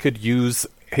so they could use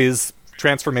his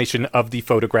transformation of the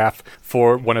photograph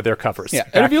for one of their covers. Yeah,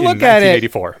 and if you look at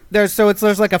it, there's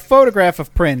like a photograph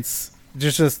of Prince,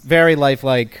 just very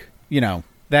lifelike,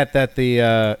 that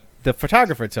the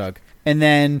photographer took. And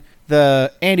then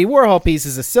the Andy Warhol piece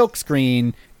is a silk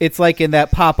screen. It's like in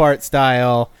that pop art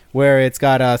style where it's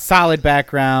got a solid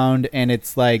background and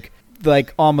it's like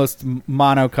almost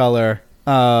monocolor,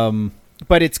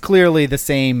 but it's clearly the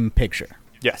same picture.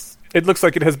 Yes. It looks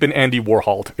like it has been Andy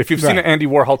Warholed. If you've seen an Andy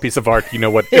Warhol piece of art, you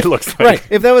know what it looks like. Right.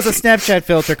 If there was a Snapchat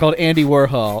filter called Andy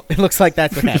Warhol, it looks like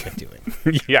that's what happened to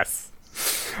it. Yes.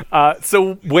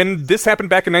 So when this happened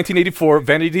back in 1984,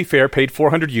 Vanity Fair paid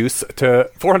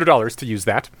 $400 to use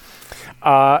that.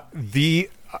 The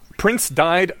Prince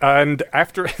died, and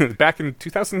after back in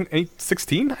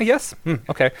 2016, I guess.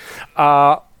 Okay.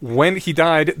 When he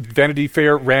died, Vanity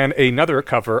Fair ran another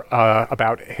cover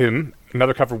about him.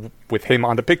 Another cover with him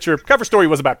on the picture. Cover story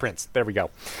was about Prince. There we go.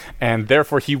 And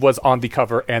therefore, he was on the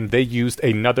cover, and they used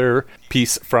another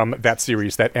piece from that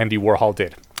series that Andy Warhol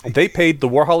did. They paid the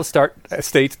Warhol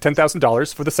estate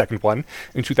 $10,000 for the second one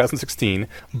in 2016,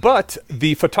 but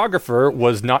the photographer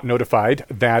was not notified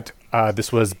that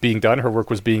this was being done. Her work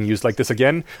was being used like this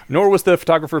again, nor was the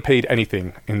photographer paid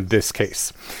anything in this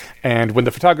case. And when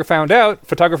the photographer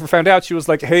found out, she was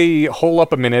like, hey, hold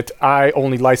up a minute. I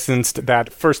only licensed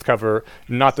that first cover,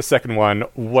 not the second one.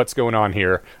 What's going on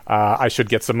here? I should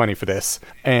get some money for this.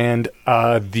 And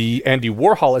the Andy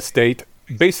Warhol estate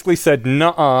basically said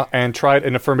nuh-uh and tried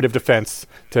an affirmative defense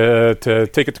to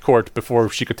take it to court before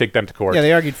she could take them to court. Yeah,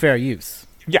 they argued fair use.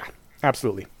 Yeah,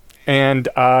 absolutely. And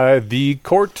the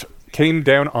court came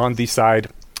down on the side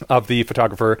of the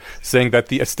photographer, saying that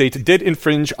the estate did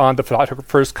infringe on the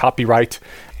photographer's copyright,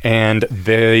 and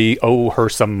they owe her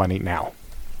some money now.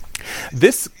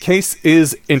 This case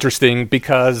is interesting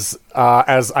because,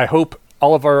 as I hope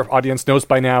all of our audience knows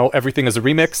by now, everything is a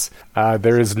remix.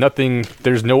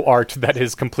 There's no art that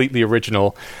is completely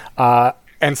original.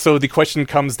 And so the question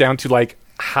comes down to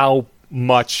how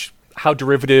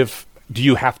derivative do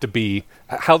you have to be?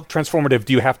 How transformative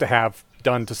do you have to have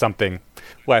done to something?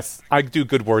 Wes, I do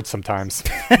good words sometimes.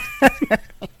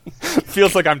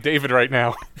 Feels like I'm David right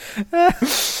now.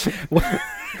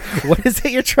 What is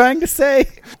it you're trying to say?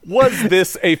 Was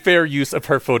this a fair use of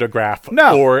her photograph?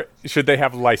 No. Or should they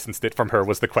have licensed it from her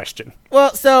was the question.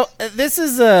 Well, so this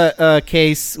is a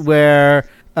case where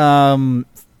I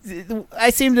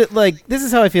seem to this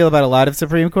is how I feel about a lot of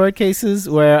Supreme Court cases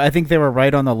where I think they were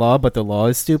right on the law, but the law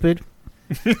is stupid.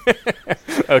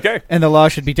 Okay. And the law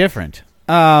should be different.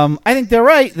 I think they're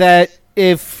right that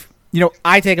if,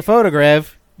 I take a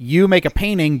photograph, you make a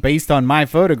painting based on my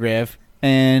photograph,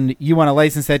 and you want to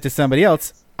license that to somebody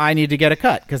else, I need to get a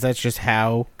cut, because that's just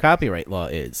how copyright law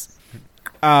is.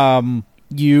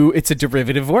 It's a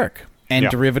derivative work, and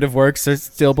derivative works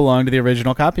still belong to the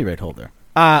original copyright holder.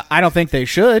 I don't think they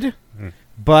should,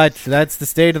 but that's the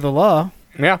state of the law.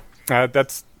 Yeah,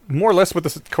 that's more or less what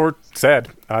the court said.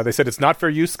 They said it's not fair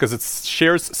use because it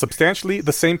shares substantially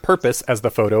the same purpose as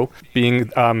the photo, being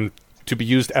to be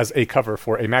used as a cover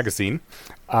for a magazine.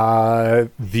 They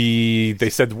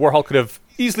said Warhol could have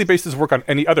easily based his work on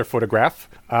any other photograph.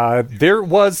 There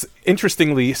was,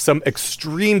 interestingly, some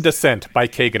extreme dissent by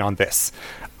Kagan on this.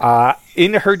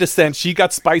 In her dissent, she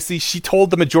got spicy. She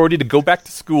told the majority to go back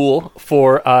to school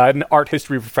for an art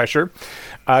history refresher.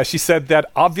 She said that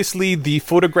obviously the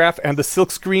photograph and the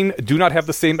silkscreen do not have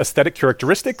the same aesthetic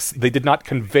characteristics. They did not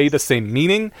convey the same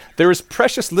meaning. There is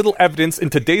precious little evidence in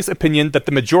today's opinion that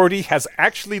the majority has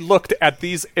actually looked at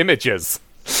these images.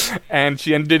 And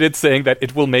she ended it saying that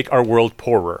it will make our world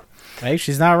poorer. Hey,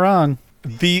 she's not wrong.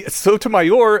 The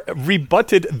Sotomayor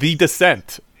rebutted the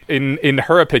dissent in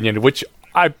her opinion, which,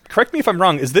 correct me if I'm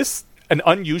wrong, is this an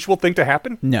unusual thing to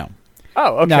happen? No.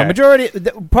 Oh, okay. No,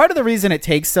 part of the reason it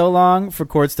takes so long for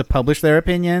courts to publish their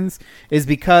opinions is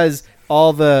because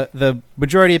all the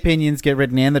majority opinions get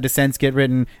written and the dissents get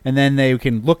written, and then they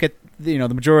can look at, the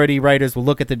majority writers will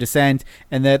look at the dissent,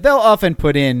 and they'll often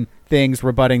put in things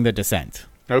rebutting the dissent.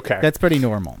 Okay. That's pretty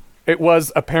normal. It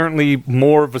was apparently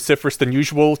more vociferous than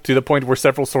usual, to the point where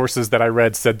several sources that I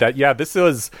read said that, yeah, this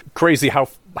is crazy how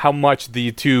much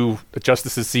the two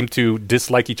justices seem to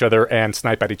dislike each other and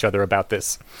snipe at each other about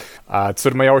this.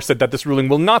 Sotomayor said that this ruling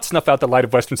will not snuff out the light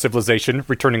of Western civilization,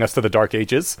 returning us to the Dark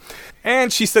Ages.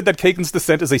 And she said that Kagan's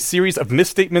dissent is a series of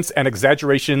misstatements and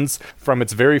exaggerations from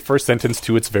its very first sentence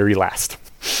to its very last.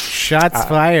 Shots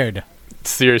fired.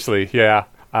 Seriously, yeah.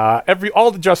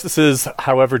 All the justices,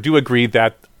 however, do agree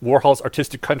that Warhol's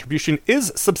artistic contribution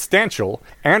is substantial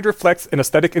and reflects an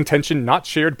aesthetic intention not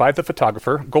shared by the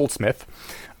photographer, Goldsmith.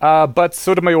 But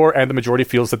Sotomayor and the majority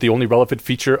feels that the only relevant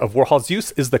feature of Warhol's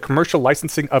use is the commercial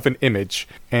licensing of an image.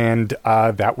 And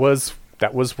that was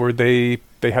where they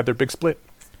had their big split.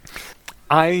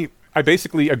 I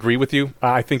basically agree with you.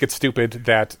 I think it's stupid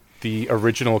that the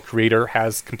original creator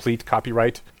has complete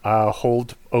copyright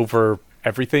hold over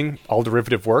everything, all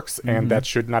derivative works, and that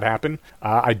should not happen.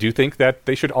 I do think that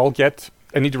they should all get,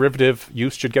 any derivative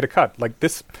use should get a cut. Like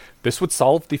this would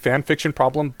solve the fan fiction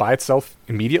problem by itself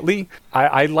immediately.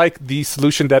 I like the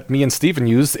solution that me and Steven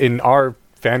use in our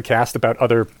fan cast about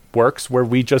other works, where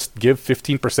we just give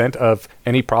 15% of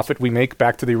any profit we make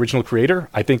back to the original creator.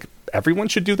 I think everyone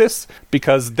should do this,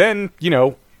 because then,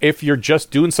 if you're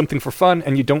just doing something for fun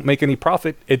and you don't make any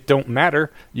profit, it don't matter.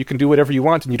 You can do whatever you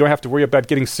want and you don't have to worry about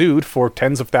getting sued for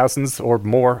tens of thousands or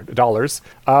more dollars.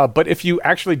 But if you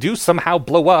actually do somehow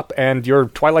blow up and your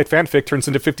Twilight fanfic turns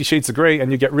into 50 Shades of Grey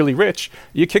and you get really rich,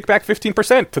 you kick back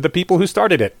 15% to the people who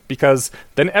started it, because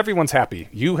then everyone's happy.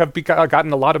 You have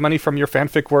gotten a lot of money from your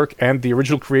fanfic work, and the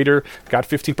original creator got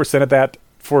 15% of that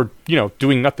for,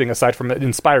 doing nothing aside from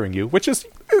inspiring you, which is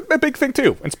a big thing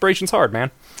too. Inspiration's hard,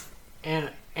 man. And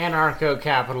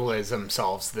anarcho-capitalism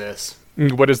solves this.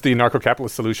 What is the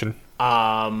anarcho-capitalist solution?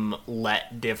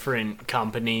 Let different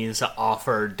companies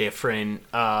offer different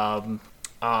property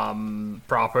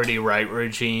right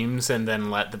regimes, and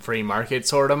then let the free market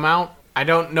sort them out. I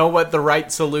don't know what the right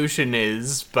solution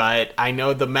is, but I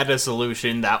know the meta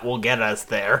solution that will get us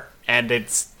there, and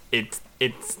it's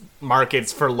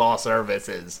markets for law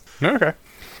services. Okay.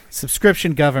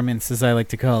 Subscription governments, as I like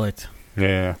to call it.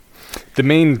 Yeah. The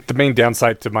main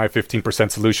downside to my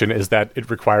 15% solution is that it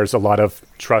requires a lot of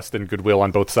trust and goodwill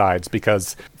on both sides,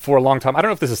 because for a long time, I don't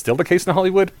know if this is still the case in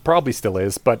Hollywood, probably still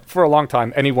is, but for a long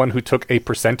time, anyone who took a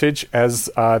percentage as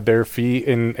their fee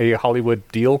in a Hollywood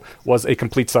deal was a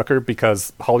complete sucker,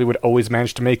 because Hollywood always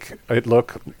managed to make it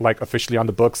look like officially on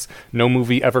the books no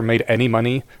movie ever made any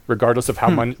money, regardless of how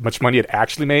much money it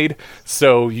actually made.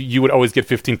 So you would always get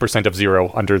 15% of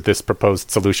zero under this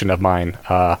proposed solution of mine,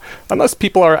 unless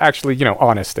people are actually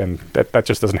honest, and that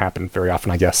just doesn't happen very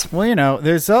often, I guess. Well,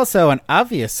 there's also an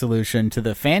obvious solution to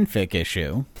the fanfic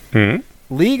issue.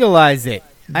 Legalize it.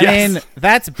 I mean,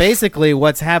 that's basically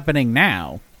what's happening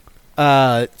now.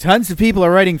 Tons of people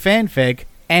are writing fanfic,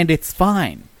 and it's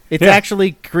fine. It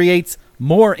actually creates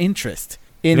more interest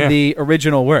in the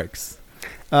original works.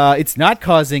 It's not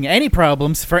causing any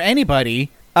problems for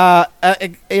anybody,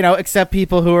 except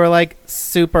people who are like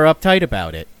super uptight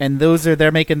about it, and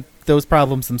they're making those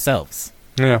problems themselves.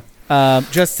 Yeah.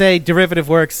 Just say derivative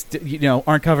works,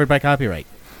 aren't covered by copyright.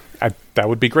 That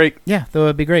would be great. Yeah, that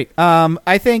would be great.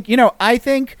 I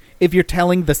think if you're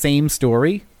telling the same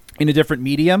story in a different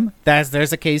medium,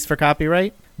 there's a case for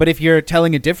copyright. But if you're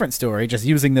telling a different story, just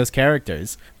using those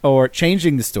characters or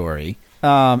changing the story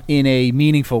in a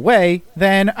meaningful way,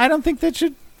 then I don't think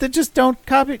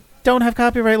don't have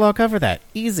copyright law cover that.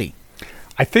 Easy.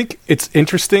 I think it's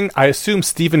interesting. I assume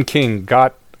Stephen King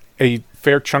got a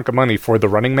fair chunk of money for The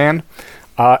Running Man.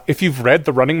 If you've read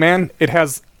The Running Man, it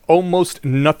has almost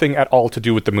nothing at all to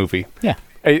do with the movie. Yeah.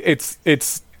 It's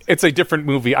a different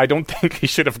movie. I don't think he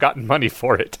should have gotten money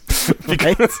for it.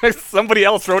 Because somebody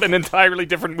else wrote an entirely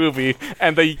different movie,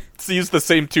 and they used the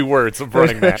same two words of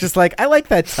Running Man. Just like, I like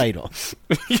that title.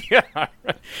 Yeah.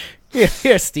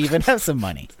 Here, Steven, have some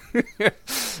money.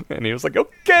 And he was like,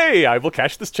 okay, I will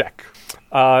cash this check.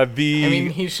 I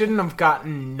mean, he shouldn't have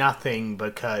gotten nothing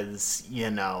because,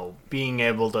 being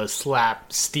able to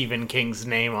slap Stephen King's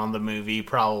name on the movie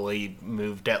probably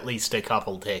moved at least a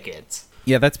couple tickets.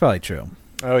 Yeah, that's probably true.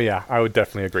 Oh, yeah, I would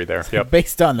definitely agree there. Yep.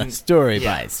 Based on the story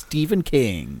by Stephen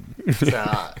King. It's,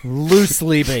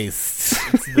 Loosely based.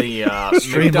 it's the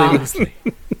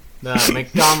the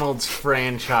McDonald's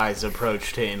franchise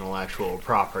approach to intellectual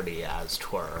property, as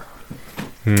 'twere.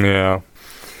 Yeah.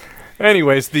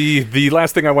 Anyways, the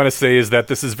last thing I want to say is that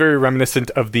this is very reminiscent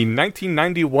of the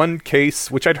 1991 case,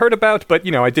 which I'd heard about, but,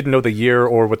 I didn't know the year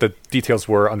or what the details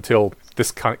were until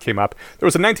this came up. There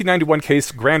was a 1991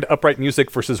 case, Grand Upright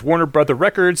Music versus Warner Brother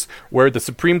Records, where the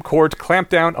Supreme Court clamped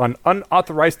down on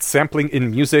unauthorized sampling in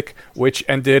music, which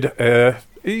ended a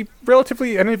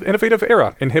relatively innovative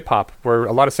era in hip-hop, where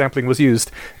a lot of sampling was used,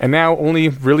 and now only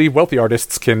really wealthy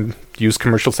artists can use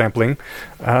commercial sampling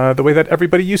the way that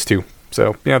everybody used to.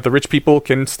 So, the rich people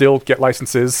can still get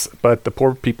licenses, but the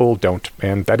poor people don't.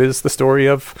 And that is the story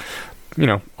of,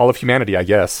 all of humanity, I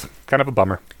guess. Kind of a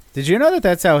bummer. Did you know that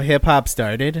that's how hip-hop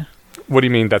started? What do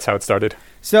you mean that's how it started?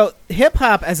 So,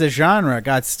 hip-hop as a genre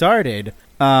got started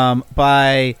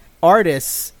by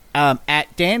artists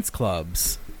at dance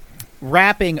clubs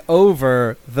rapping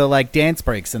over the, dance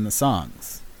breaks in the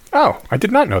songs. Oh, I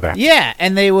did not know that. Yeah,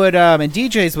 and they would, and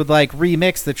DJs would,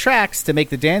 remix the tracks to make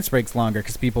the dance breaks longer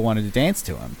because people wanted to dance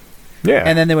to them. Yeah.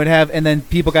 And then they would and then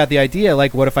people got the idea,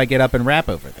 what if I get up and rap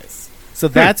over this? So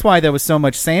that's why there was so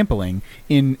much sampling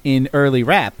in early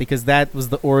rap, because that was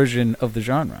the origin of the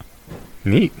genre.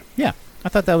 Neat. Yeah, I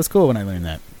thought that was cool when I learned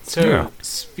that. So,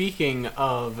 speaking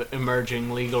of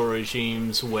emerging legal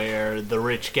regimes where the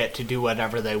rich get to do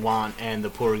whatever they want and the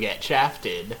poor get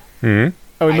shafted... Mm-hmm.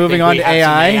 Are we moving on to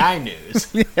AI? Some AI news.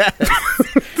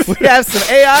 Yes. We have some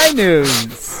AI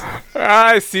news.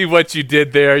 I see what you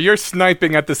did there. You're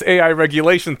sniping at this AI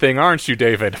regulation thing, aren't you,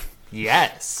 David?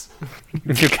 Yes.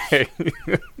 Okay.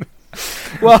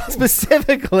 Well,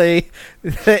 specifically,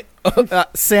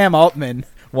 Sam Altman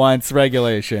wants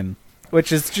regulation,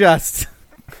 which is just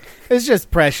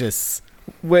precious.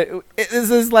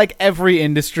 This is like every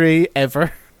industry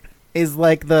ever. Is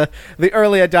like the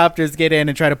early adopters get in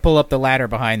and try to pull up the ladder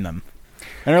behind them.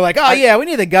 And they're like, we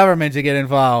need the government to get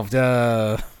involved.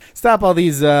 Stop all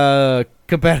these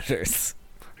competitors.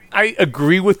 I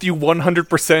agree with you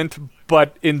 100%,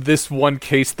 but in this one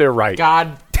case, they're right.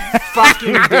 God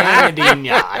fucking damn it,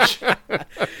 Inyash.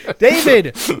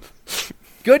 David,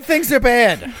 good things are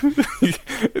bad.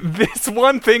 This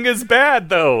one thing is bad,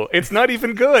 though. It's not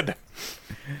even good.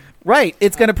 Right,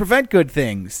 it's going to prevent good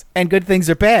things, and good things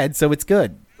are bad, so it's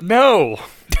good. No,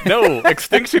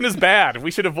 extinction is bad. We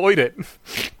should avoid it.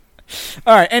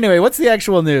 All right, anyway, what's the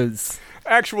actual news?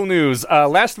 Actual news.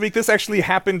 Last week, this actually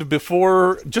happened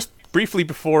just briefly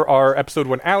before our episode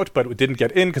went out, but it didn't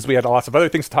get in because we had lots of other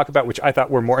things to talk about, which I thought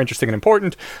were more interesting and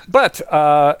important. But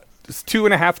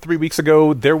 2.5-3 weeks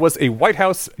ago, there was a White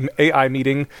House AI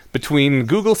meeting between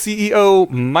Google CEO,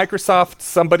 Microsoft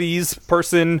somebody's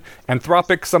person,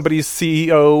 Anthropic somebody's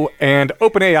CEO, and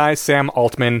OpenAI Sam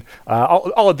Altman.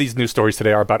 All of these news stories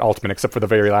today are about Altman, except for the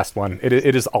very last one.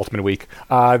 It is Altman week.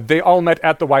 They all met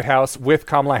at the White House with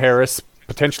Kamala Harris,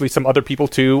 potentially some other people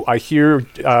too. I hear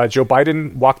Joe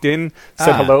Biden walked in,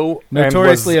 said hello.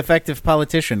 Notoriously effective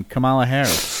politician, Kamala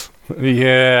Harris.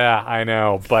 Yeah, I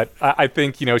know. But I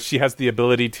think, she has the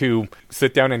ability to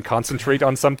sit down and concentrate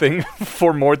on something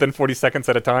for more than 40 seconds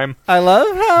at a time. I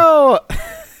love how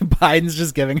Biden's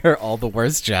just giving her all the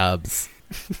worst jobs.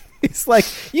 He's like,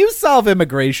 you solve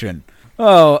immigration.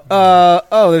 There's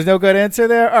no good answer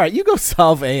there? All right, you go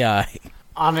solve AI.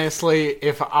 Honestly,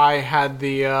 if I had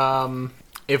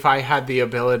the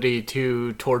ability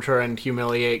to torture and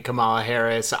humiliate Kamala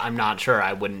Harris, I'm not sure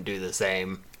I wouldn't do the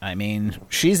same. I mean,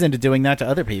 she's into doing that to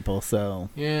other people, so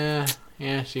yeah,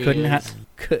 she is.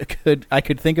 I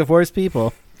could think of worse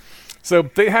people. So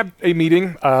they had a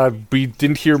meeting. We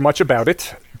didn't hear much about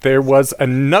it. There was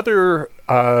another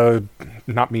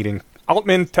not meeting.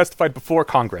 Altman testified before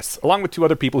Congress, along with 2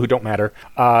 other people who don't matter.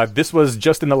 This was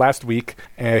just in the last week.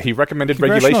 He recommended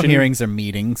regulation. Congressional hearings are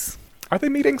meetings. Are they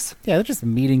meetings? Yeah, they're just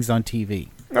meetings on TV.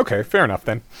 Okay, fair enough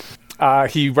then.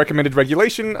 He recommended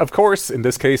regulation, of course. In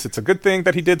this case, it's a good thing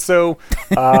that he did so.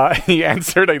 He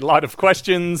answered a lot of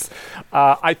questions.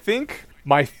 I think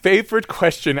My favorite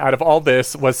question out of all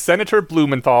this was Senator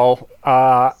Blumenthal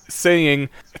saying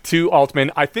to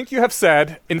Altman, I think you have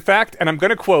said, in fact, and I'm going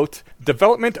to quote,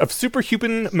 development of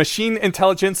superhuman machine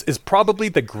intelligence is probably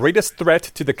the greatest threat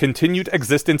to the continued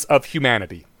existence of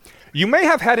humanity. You may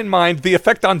have had in mind the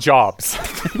effect on jobs.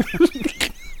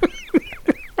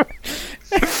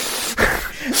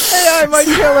 AI might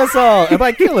kill us all. And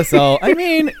by kill us all, I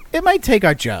mean, it might take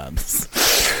our jobs.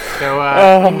 So,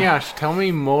 Inyash, tell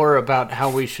me more about how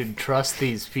we should trust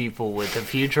these people with the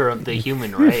future of the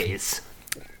human race.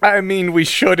 I mean, we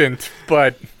shouldn't,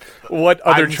 but what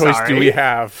other choice do we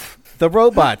have? The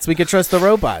robots. We could trust the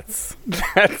robots.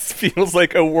 That feels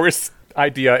like a worse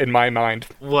idea in my mind.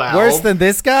 Well, Worse than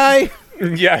this guy?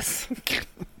 Yes.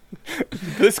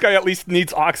 This guy at least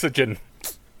needs oxygen.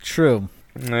 True.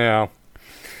 Yeah.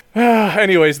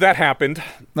 Anyways, that happened.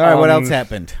 All right, what else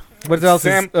happened? What else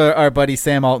Sam- has our buddy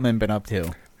Sam Altman been up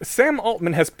to? Sam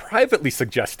Altman has privately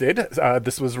suggested,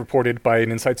 this was reported by an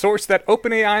inside source, that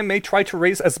OpenAI may try to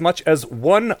raise as much as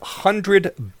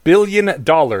 $100 billion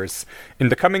in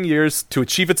the coming years to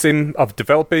achieve its aim of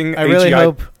developing I really AGI.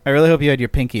 hope you had your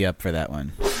pinky up for that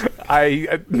one.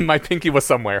 My pinky was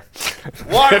somewhere.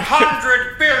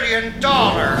 $100 billion.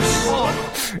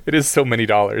 It is so many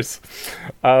dollars.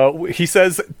 He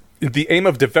says the aim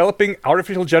of developing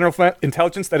artificial general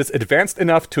intelligence that is advanced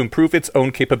enough to improve its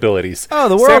own capabilities. Oh,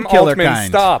 the world Sam killer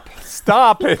Altman, kind.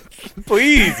 Stop it,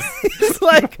 please. It's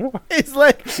like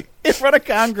in front of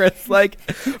Congress, like,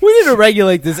 we need to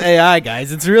regulate this AI,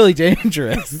 guys. It's really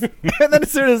dangerous. And then as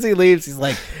soon as he leaves, he's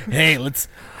like, hey, let's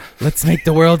make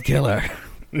the world killer.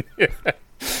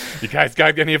 You guys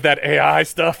got any of that AI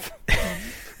stuff?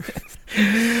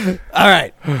 All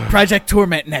right, Project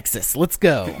Torment Nexus. Let's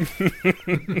go.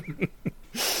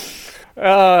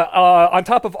 On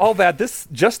top of all that, this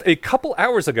just a couple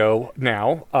hours ago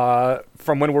now,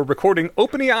 from when we're recording,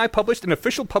 OpenAI published an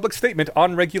official public statement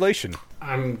on regulation.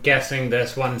 I'm guessing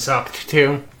this one sucked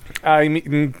too. I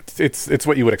mean, it's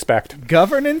what you would expect.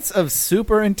 Governance of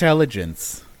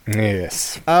superintelligence.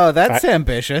 Yes. Oh, that's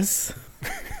ambitious.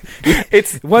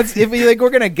 It's If you think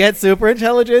we're gonna get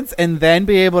superintelligence and then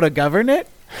be able to govern it?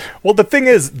 Well, the thing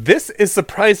is, this is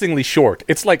surprisingly short.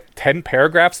 It's like 10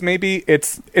 paragraphs, maybe.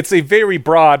 It's a very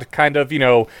broad kind of,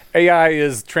 AI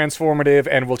is transformative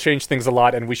and will change things a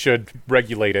lot and we should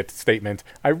regulate it statement.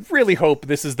 I really hope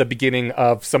this is the beginning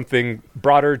of something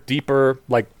broader, deeper,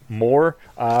 like more.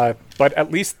 But at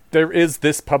least there is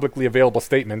this publicly available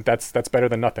statement. That's better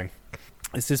than nothing.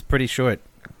 This is pretty short.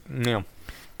 Yeah.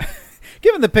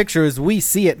 Given the picture as we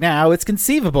see it now, it's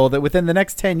conceivable that within the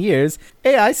next 10 years,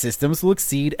 AI systems will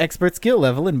exceed expert skill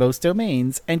level in most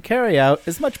domains and carry out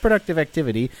as much productive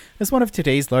activity as one of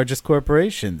today's largest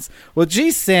corporations. Well,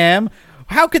 geez, Sam,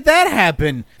 how could that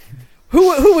happen?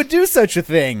 Who would do such a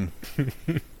thing?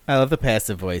 I love the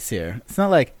passive voice here. It's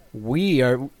not like we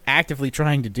are actively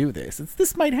trying to do this.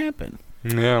 This might happen.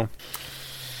 Yeah.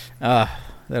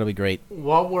 That'll be great.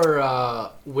 While we're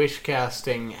wish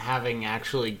casting having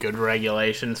actually good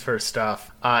regulations for stuff,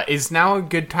 is now a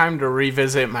good time to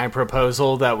revisit my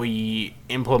proposal that we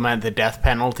implement the death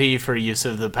penalty for use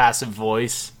of the passive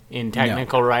voice in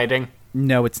technical writing?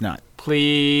 No, it's not.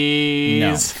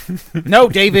 Please. No,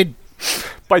 David.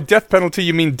 By death penalty,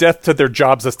 you mean death to their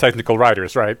jobs as technical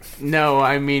writers, right? No,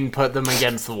 I mean put them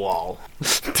against the wall.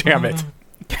 Damn it.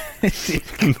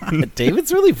 God,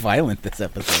 David's really violent this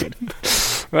episode.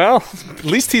 Well, at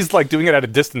least he's like doing it at a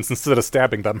distance instead of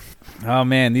stabbing them. Oh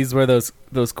man, these were those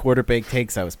quarter-baked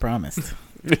takes I was promised.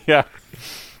 Yeah.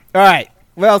 All right,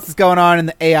 what else is going on in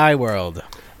the AI world?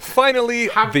 Finally,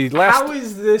 How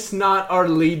is this not our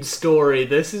lead story?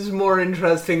 This is more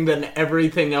interesting than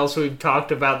everything else we've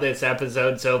talked about this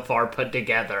episode so far put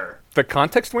together. The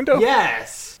context window?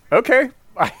 Yes. Okay.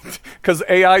 Because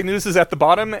AI news is at the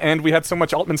bottom, and we had so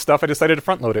much Altman stuff, I decided to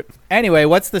front load it. Anyway,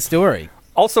 what's the story?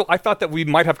 Also, I thought that we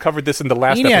might have covered this in the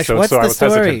last Eneash, episode, what's so I the was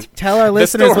story? hesitant. Tell our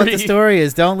listeners what the story- story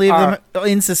is. Don't leave them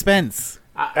in suspense.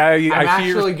 I'm hear-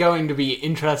 actually going to be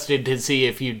interested to see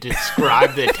if you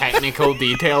describe the technical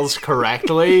details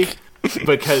correctly,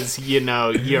 because,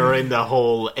 you're in the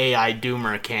whole AI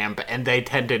doomer camp, and they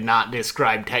tend to not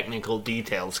describe technical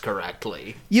details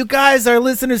correctly. You guys, our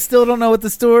listeners still don't know what the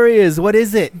story is. What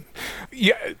is it?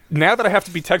 Yeah, now that I have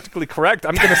to be technically correct,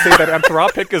 I'm going to say that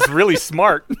Anthropic is really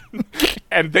smart,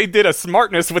 and they did a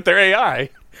smartness with their AI.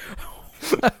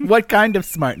 What kind of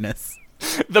smartness?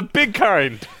 The big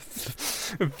kind.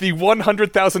 The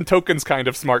 100,000 tokens kind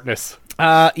of smartness.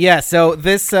 So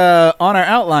this, on our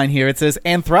outline here, it says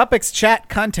Anthropic's chat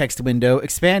context window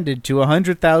expanded to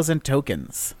 100,000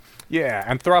 tokens. Yeah,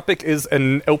 Anthropic is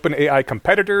an OpenAI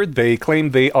competitor. They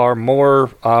claim they are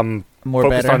more More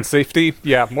focused better. on safety.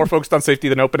 Yeah, more focused on safety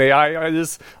than OpenAI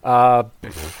is. I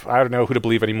don't know who to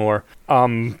believe anymore.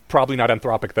 Probably not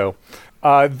Anthropic, though.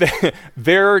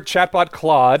 Their chatbot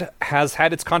Claude has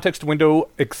had its context window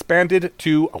expanded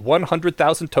to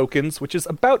 100,000 tokens, which is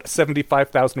about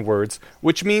 75,000 words,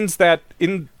 which means that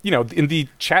in the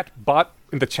chatbot,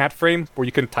 in the chat frame where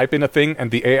you can type in a thing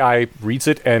and the AI reads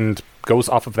it and goes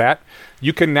off of that,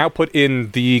 you can now put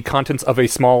in the contents of a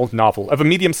small novel, of a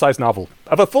medium-sized novel,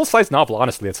 of a full-size novel,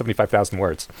 honestly, at 75,000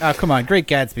 words. Oh, come on. Great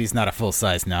Gatsby's not a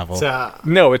full-size novel.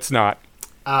 No, it's not.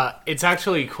 It's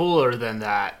actually cooler than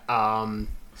that.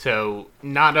 So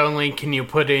not only can you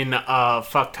put in a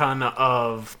fuck ton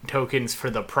of tokens for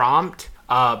the prompt,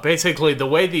 basically the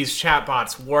way these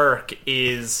chatbots work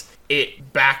is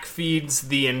it backfeeds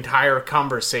the entire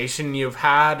conversation you've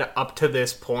had up to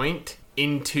this point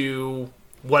into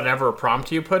whatever prompt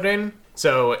you put in.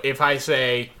 So if I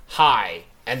say hi,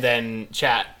 and then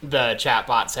the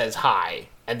chatbot says hi,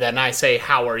 and then I say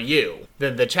how are you,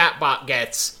 then the chatbot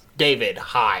gets David,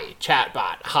 hi,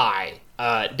 chatbot, hi,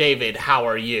 David, how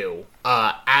are you,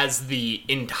 as the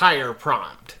entire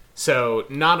prompt. So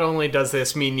not only does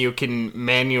this mean you can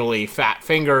manually fat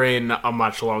finger in a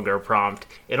much longer prompt,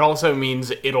 it also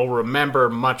means it'll remember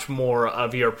much more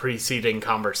of your preceding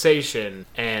conversation,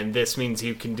 and this means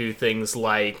you can do things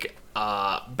like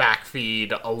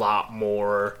backfeed a lot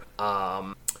more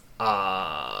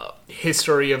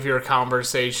history of your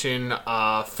conversation,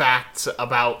 facts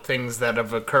about things that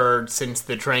have occurred since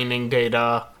the training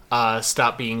data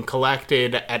stopped being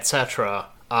collected, etc.,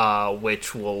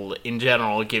 which will, in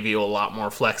general, give you a lot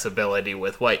more flexibility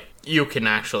with what you can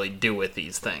actually do with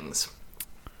these things.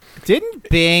 Didn't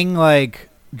Bing,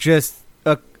 just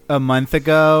a month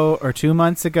ago or 2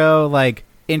 months ago,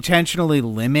 intentionally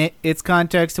limit its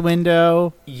context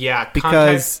window? Yeah,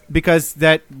 because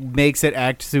that makes it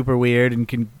act super weird and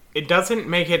can... It doesn't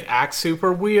make it act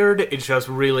super weird, it's just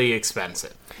really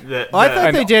expensive. I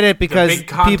thought they did it because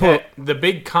the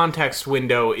big context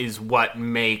window is what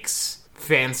makes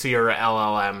fancier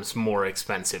LLMs more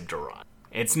expensive to run.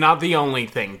 It's not the only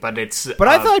thing, but it's... But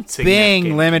I thought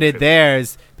Bing limited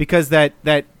theirs because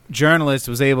that journalist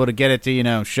was able to get it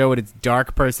to, show it its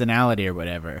dark personality or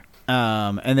whatever.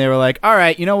 And they were like, all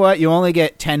right, you know what? You only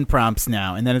get 10 prompts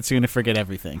now, and then it's going to forget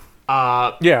everything.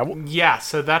 Yeah,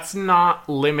 so that's not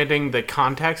limiting the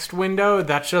context window.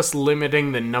 That's just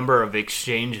limiting the number of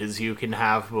exchanges you can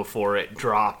have before it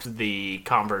drops the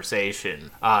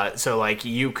conversation. So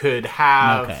you could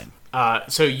have... Okay.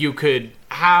 So you could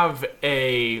have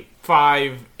a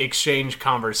 5 exchange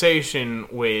conversation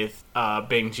with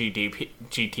Bing GPT,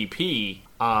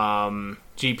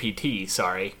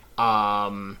 sorry.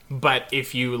 But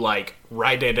if you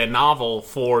write it a novel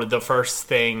for the first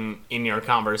thing in your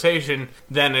conversation,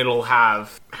 then it'll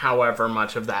have however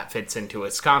much of that fits into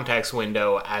its context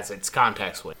window as its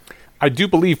context window. I do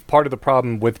believe part of the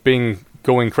problem with Bing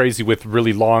going crazy with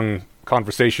really long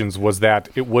conversations was that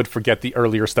it would forget the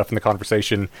earlier stuff in the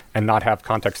conversation and not have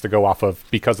context to go off of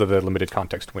because of the limited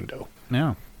context window.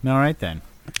 No. All right, then.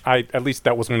 At least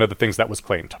that was one of the things that was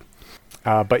claimed.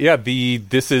 But yeah,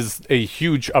 this is a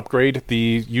huge upgrade.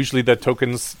 Usually the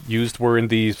tokens used were in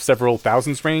the several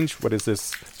thousands range. What is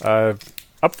this?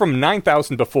 Up from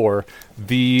 9,000 before.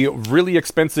 The really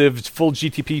expensive full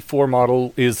GTP4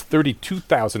 model is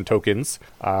 32,000 tokens.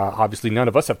 Obviously, none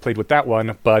of us have played with that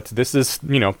one, but this is,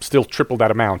 still triple that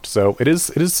amount. So it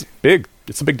is big.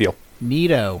 It's a big deal.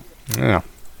 Neato. Yeah.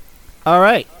 All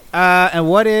right. And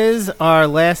what is our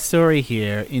last story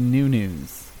here in new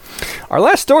news? Our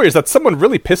last story is that someone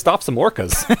really pissed off some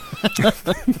orcas.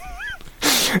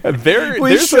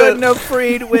 We shouldn't have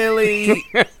freed Willy.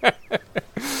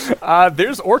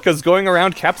 There's orcas going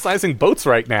around capsizing boats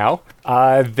right now.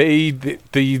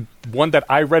 The one that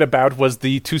I read about was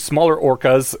the 2 smaller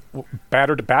orcas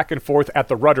battered back and forth at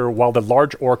the rudder while the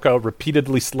large orca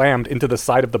repeatedly slammed into the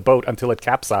side of the boat until it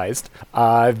capsized.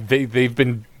 They've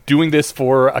been doing this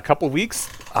for a couple weeks.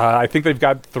 I think they've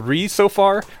got 3 so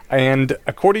far, and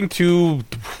according to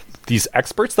these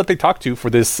experts that they talked to for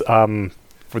this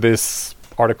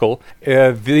article,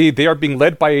 they are being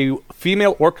led by a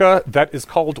female orca that is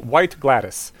called White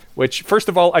Gladys, which, first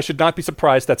of all, I should not be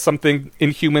surprised that something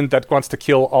inhuman that wants to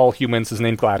kill all humans is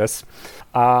named Gladys.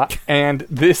 And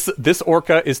this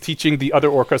orca is teaching the other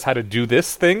orcas how to do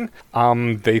this thing.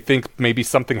 They think maybe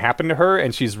something happened to her,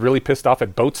 and she's really pissed off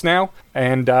at boats now.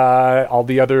 And all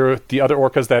the other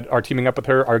orcas that are teaming up with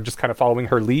her are just kind of following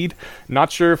her lead.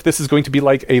 Not sure if this is going to be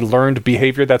like a learned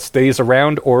behavior that stays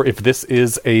around, or if this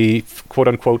is a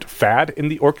quote-unquote fad in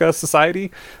the orca society.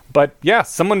 But yeah,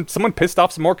 someone pissed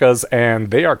off some orcas,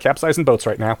 and they are capsizing boats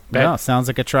right now. No, sounds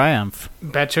like a triumph.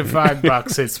 Bet you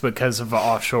 $5 it's because of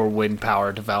offshore wind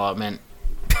power development.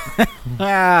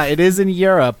 It is in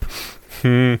Europe.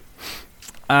 I'm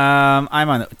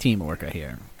on the team orca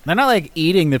here. They're not like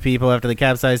eating the people after they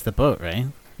capsize the boat, right?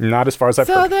 Not as far as I've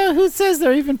So heard. who says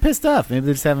they're even pissed off? Maybe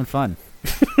they're just having fun.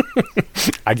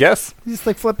 I guess. Just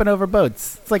like flipping over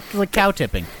boats. It's like cow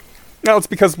tipping. No, it's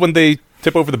because when they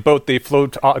tip over the boat, they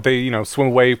float. They swim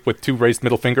away with 2 raised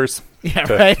middle fingers.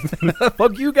 Yeah, right.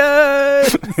 Fuck you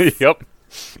guys. Yep.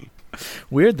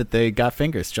 Weird that they got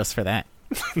fingers just for that.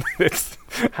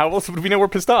 How else would we know we're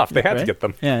pissed off? They had to Right? get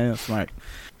them. Yeah, smart.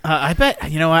 I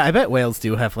bet. You know what? I bet whales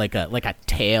do have like a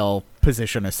tail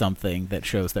position or something that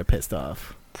shows they're pissed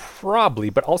off. Probably,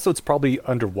 but also it's probably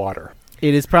underwater.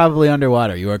 It is probably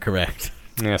underwater. You are correct.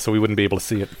 Yeah, so we wouldn't be able to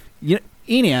see it.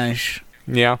 Eneash,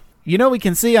 Yeah. we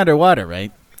can see underwater,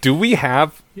 right? Do we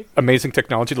have amazing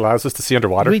technology that allows us to see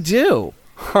underwater? We do.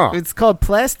 Huh. It's called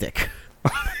plastic.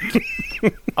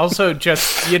 Also,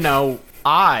 just,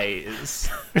 eyes.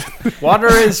 Water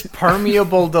is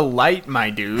permeable to light, my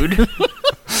dude.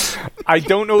 I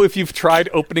don't know if you've tried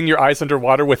opening your eyes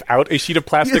underwater without a sheet of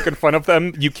plastic in front of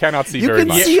them. You cannot see You very can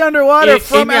much. see underwater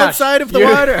from Eneash, outside of the you-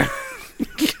 water.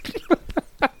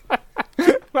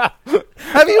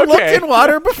 Have you looked Okay. in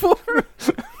water before?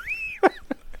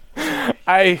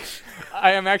 I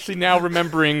am actually now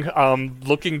remembering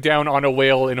looking down on a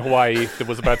whale in Hawaii that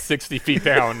was about 60 feet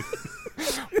down.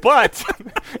 But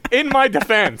in my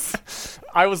defense,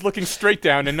 I was looking straight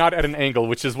down and not at an angle,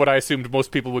 which is what I assumed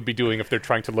most people would be doing if they're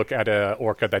trying to look at a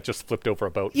orca that just flipped over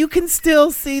a boat. You can still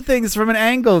see things from an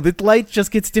angle. The light just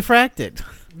gets diffracted.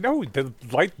 No, the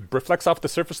light reflects off the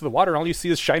surface of the water, and all you see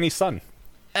is shiny sun.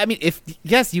 I mean,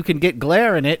 yes, you can get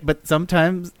glare in it, but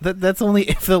sometimes that's only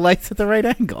if the light's at the right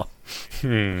angle.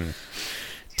 Dear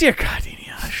God,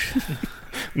 Eneash.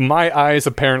 My eyes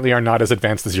apparently are not as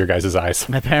advanced as your guys' eyes.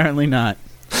 Apparently not.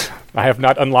 I have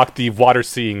not unlocked the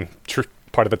water-seeing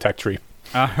part of the tech tree.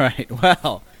 All right,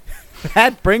 well,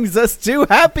 that brings us to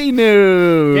happy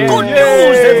news. Good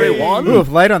news, everyone. Ooh,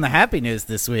 light on the happy news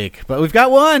this week, but we've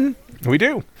got one. We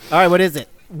do. All right, what is it?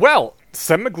 Well,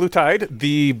 semaglutide,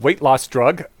 the weight loss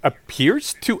drug,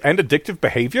 appears to end addictive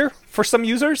behavior for some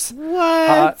users.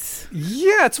 What?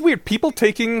 Yeah, it's weird. People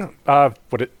taking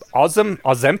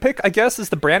Ozempic, I guess is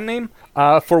the brand name,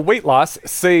 for weight loss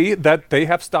say that they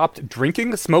have stopped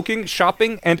drinking, smoking,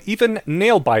 shopping, and even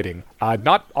nail biting.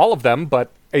 Not all of them, but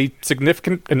a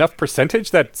significant enough percentage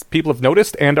that people have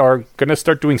noticed and are going to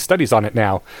start doing studies on it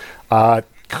now.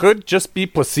 Could just be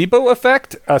placebo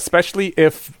effect, especially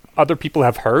if other people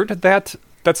have heard that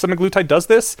semaglutide does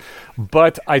this.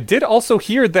 But I did also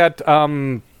hear that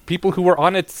people who were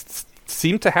on it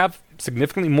seem to have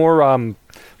significantly more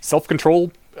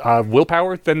self-control,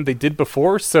 willpower than they did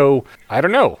before. So I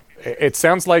don't know. It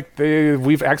sounds like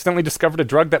we've accidentally discovered a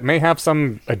drug that may have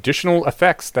some additional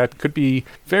effects that could be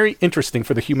very interesting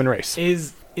for the human race.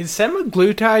 Is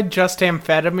semaglutide just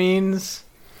amphetamines?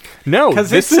 No,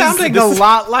 Because it's sounding a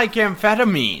lot like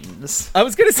amphetamines. I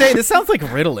was going to say, this sounds like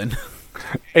Ritalin.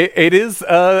 It is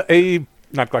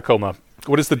not glaucoma.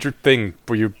 What is the thing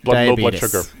for your low blood Diabetes.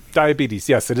 sugar? Diabetes.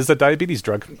 Yes, it is a diabetes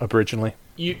drug originally.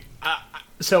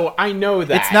 So I know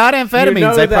that. It's not amphetamines, You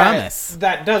know I that promise.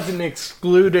 That doesn't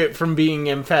exclude it from being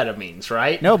amphetamines,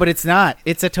 right? No, but it's not.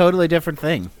 It's a totally different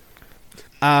thing.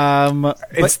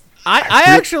 It's I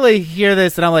actually hear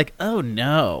this and I'm like, oh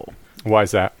no. why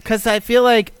is that? Because I feel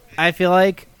like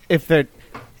if they're...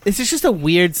 This is just a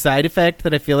weird side effect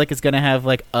that I feel like is going to have,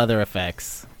 like, other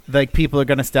effects. Like, people are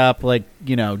going to stop, like,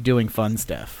 doing fun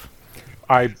stuff.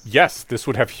 Yes, this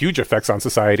would have huge effects on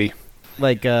society.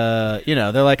 Like,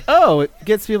 they're like, oh, it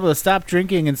gets people to stop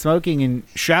drinking and smoking and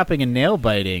shopping and nail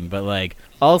biting. But, like,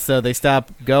 also they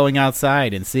stop going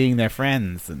outside and seeing their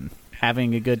friends and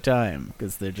having a good time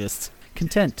because they're just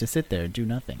content to sit there and do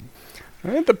nothing.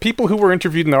 The people who were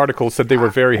interviewed in the article said they were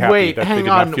very happy Wait, that they hang did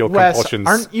on, not feel Wes. compulsions.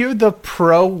 Aren't you the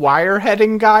pro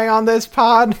wireheading guy on this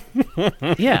pod?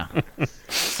 Yeah.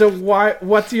 So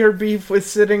what's your beef with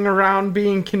sitting around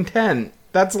being content?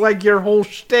 That's like your whole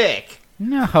shtick.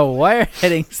 No,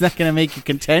 wireheading's not going to make you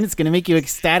content. It's going to make you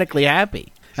ecstatically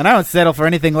happy. And I don't settle for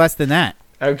anything less than that.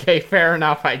 Okay, fair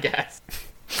enough, I guess.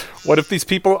 What if these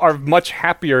people are much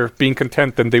happier being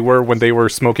content than they were when they were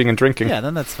smoking and drinking? Yeah,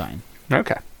 then that's fine.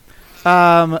 Okay.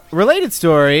 Related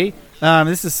story,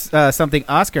 this is something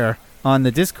Oscar on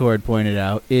the Discord pointed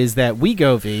out, is that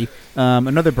Wegovy,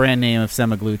 another brand name of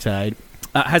semaglutide,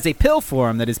 has a pill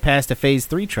form that has passed a phase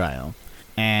 3 trial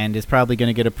and is probably going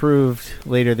to get approved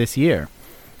later this year.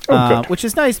 Oh, good. Which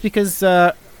is nice because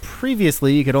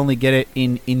previously you could only get it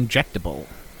in injectable.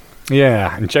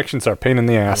 Yeah, injections are a pain in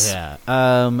the ass.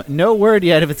 Yeah. No word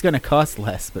yet if it's going to cost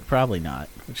less, but probably not,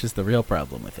 which is the real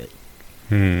problem with it.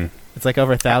 It's like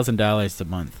over $1,000 a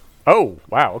month. Oh,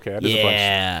 wow. Okay, that is a bunch.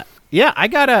 Yeah. Yeah, I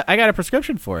got a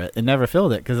prescription for it and never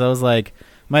filled it because I was like,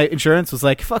 my insurance was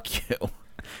like, fuck you.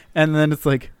 And then it's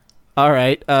like, all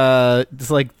right,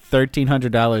 it's like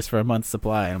 $1,300 for a month's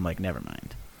supply. And I'm like, never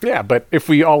mind. Yeah, but if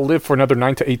we all live for another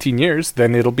 9 to 18 years,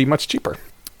 then it'll be much cheaper.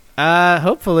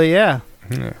 Hopefully, yeah.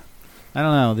 Yeah. I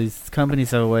don't know. These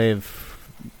companies have a way of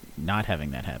not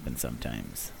having that happen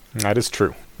sometimes. That is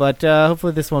true. But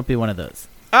hopefully this won't be one of those.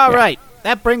 All right.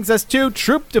 That brings us to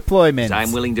troop deployments.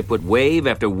 I'm willing to put wave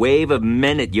after wave of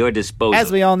men at your disposal.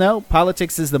 As we all know,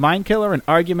 politics is the mind killer and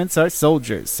arguments are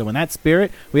soldiers. So in that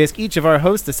spirit, we ask each of our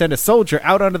hosts to send a soldier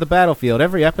out onto the battlefield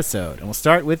every episode. And we'll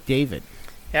start with David.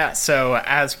 Yeah, so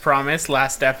as promised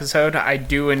last episode, I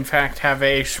do in fact have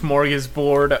a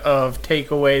smorgasbord of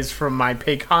takeaways from my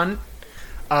pig hunt.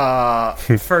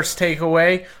 First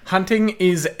takeaway, hunting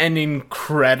is an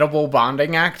incredible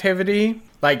bonding activity.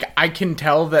 Like, I can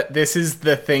tell that this is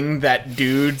the thing that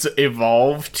dudes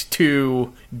evolved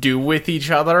to do with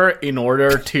each other in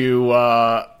order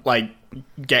to,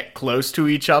 get close to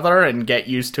each other and get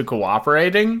used to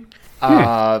cooperating.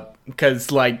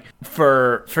 Because, like,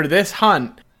 for this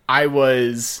hunt, I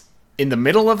was in the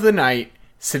middle of the night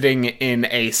sitting in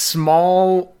a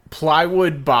small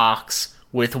plywood box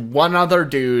with one other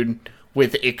dude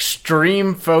with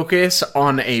extreme focus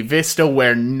on a vista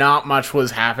where not much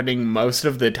was happening most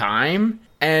of the time.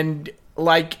 And,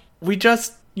 like, we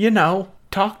just,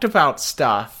 talked about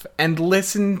stuff and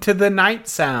listened to the night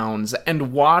sounds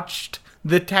and watched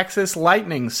the Texas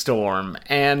lightning storm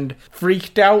and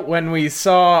freaked out when we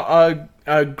saw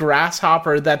a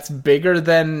grasshopper that's bigger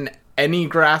than any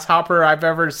grasshopper I've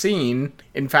ever seen.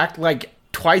 In fact, like,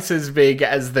 twice as big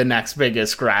as the next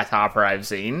biggest grasshopper I've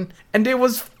seen. And it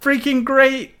was freaking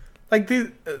great. Like,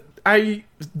 I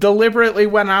deliberately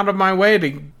went out of my way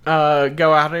to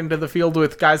go out into the field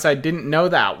with guys I didn't know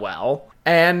that well.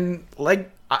 And,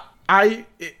 like,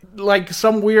 like,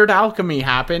 some weird alchemy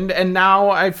happened, and now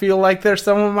I feel like they're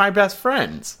some of my best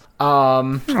friends.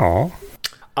 Aww.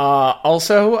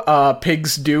 Also,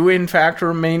 pigs do in fact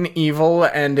remain evil,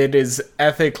 and it is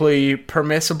ethically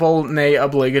permissible, nay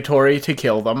obligatory, to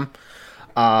kill them.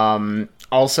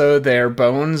 Also, their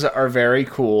bones are very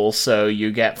cool, so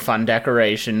you get fun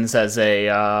decorations as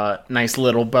a nice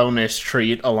little bonus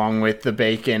treat along with the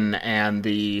bacon and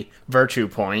the virtue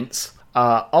points.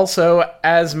 Also,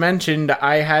 as mentioned,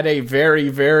 I had a very,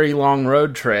 very long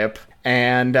road trip,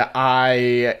 and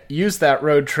I used that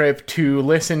road trip to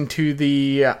listen to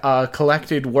the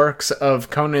collected works of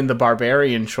Conan the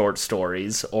Barbarian short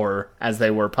stories, or as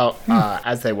they were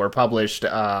published,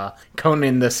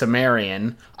 Conan the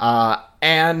Cimmerian.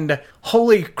 And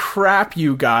holy crap,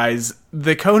 you guys,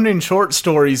 the Conan short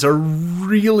stories are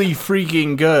really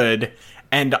freaking good,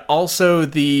 and also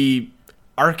the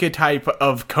archetype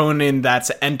of Conan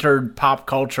that's entered pop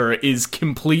culture is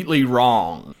completely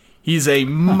wrong. He's a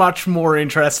much more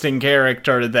interesting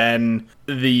character than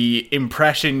the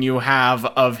impression you have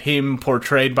of him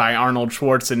portrayed by Arnold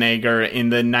Schwarzenegger in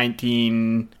the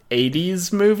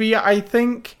 1980s movie, I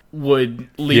think, would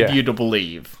lead you to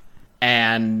believe.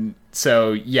 And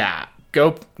so, yeah,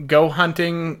 go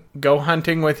hunting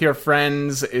with your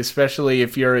friends, especially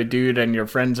if you're a dude and your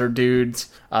friends are dudes.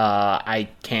 I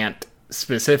can't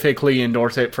specifically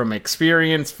endorse it from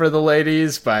experience for the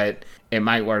ladies, but it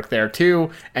might work there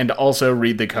too. And also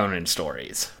read the Conan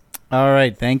stories. All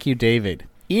right, thank you, David.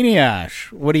 Eneash,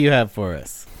 what do you have for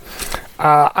us?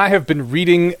 I have been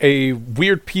reading a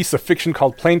weird piece of fiction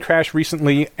called Plane Crash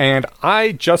recently, and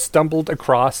I just stumbled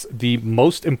across the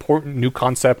most important new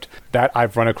concept that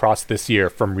I've run across this year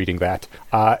from reading that.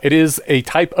 It is a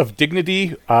type of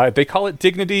dignity. They call it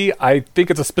dignity. I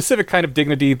think it's a specific kind of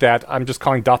dignity that I'm just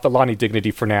calling Dothalani dignity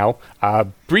for now.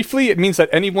 Briefly, it means that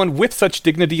anyone with such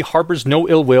dignity harbors no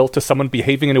ill will to someone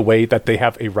behaving in a way that they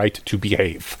have a right to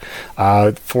behave.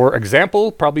 For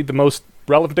example, probably the most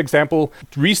relevant example,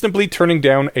 reasonably turning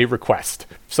down a request.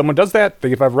 If someone does that, they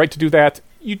have a right to do that.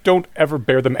 You don't ever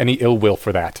bear them any ill will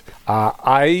for that.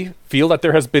 I feel that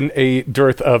there has been a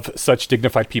dearth of such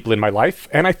dignified people in my life,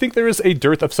 and I think there is a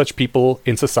dearth of such people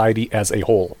in society as a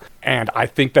whole. And I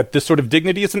think that this sort of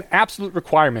dignity is an absolute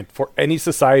requirement for any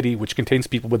society which contains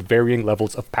people with varying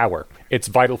levels of power. It's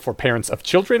vital for parents of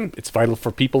children. It's vital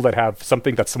for people that have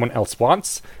something that someone else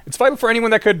wants. It's vital for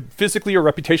anyone that could physically or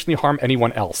reputationally harm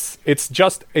anyone else. It's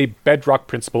just a bedrock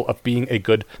principle of being a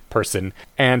good person.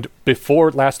 And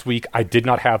before last week, I did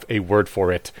not have a word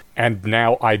for it, and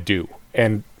now I do.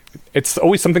 And it's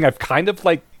always something I've kind of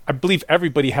like. I believe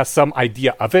everybody has some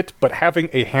idea of it, but having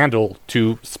a handle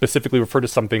to specifically refer to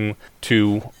something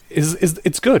is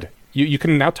it's good. You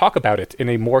can now talk about it in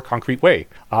a more concrete way.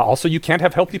 Also, you can't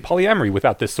have healthy polyamory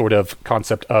without this sort of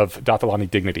concept of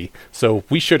Dathalani dignity. So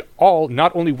we should all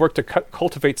not only work to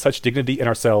cultivate such dignity in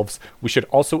ourselves, we should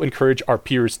also encourage our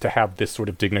peers to have this sort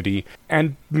of dignity,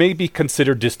 and maybe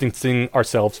consider distancing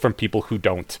ourselves from people who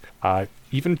don't,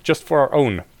 even just for our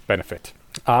own benefit.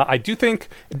 I do think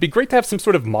it'd be great to have some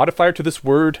sort of modifier to this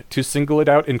word to single it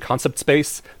out in concept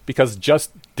space, because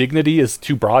just dignity is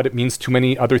too broad. It means too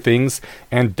many other things,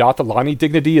 and Dathalani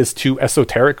dignity is too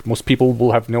esoteric. Most people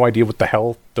will have no idea what the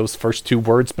hell those first two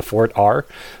words before it are.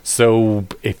 So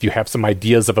if you have some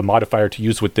ideas of a modifier to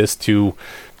use with this to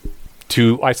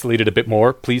isolate it a bit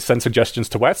more, please send suggestions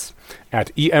to Wes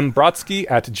at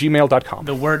embrodsky@gmail.com.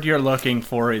 The word you're looking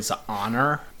for is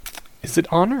honor. Is it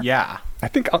honor? Yeah. I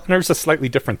think honor's a slightly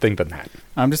different thing than that.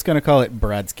 I'm just going to call it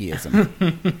Brodskyism.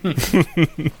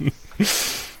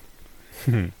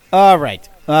 All right.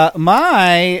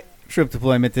 My trip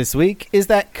deployment this week is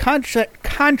that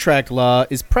contract law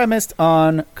is premised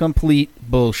on complete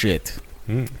bullshit.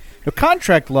 The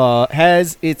contract law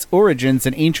has its origins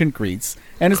in ancient Greece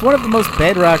and is one of the most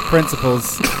bedrock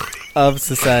principles of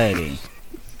society.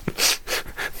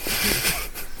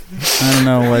 I don't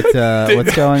know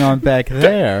what's going on back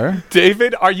there.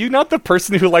 David, are you not the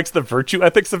person who likes the virtue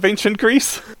ethics of ancient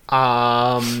Greece?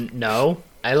 No.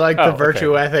 I like the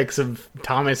virtue ethics of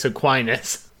Thomas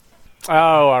Aquinas. Oh,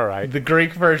 all right. The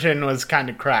Greek version was kind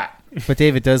of crap. But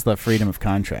David does love freedom of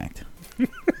contract.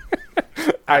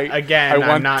 I'm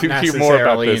not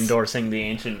necessarily endorsing the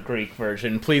ancient Greek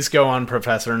version. Please go on,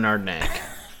 Professor Nerdnick.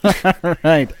 All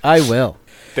right, I will.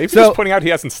 David's just pointing out he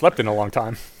hasn't slept in a long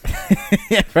time.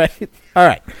 Yeah, right. All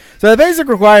right. So the basic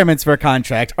requirements for a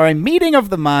contract are a meeting of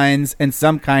the minds and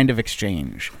some kind of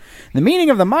exchange. The meeting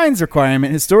of the minds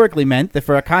requirement historically meant that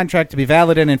for a contract to be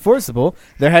valid and enforceable,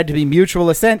 there had to be mutual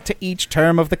assent to each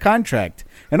term of the contract.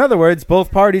 In other words, both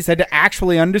parties had to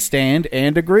actually understand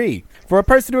and agree. For a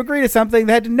person to agree to something,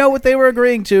 they had to know what they were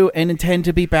agreeing to and intend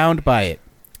to be bound by it.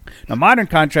 Now, modern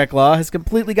contract law has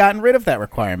completely gotten rid of that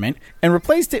requirement and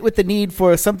replaced it with the need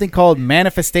for something called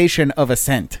manifestation of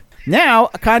assent. Now,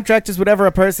 a contract is whatever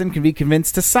a person can be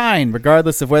convinced to sign,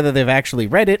 regardless of whether they've actually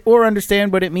read it or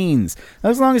understand what it means.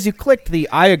 As long as you clicked the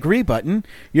I agree button,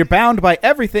 you're bound by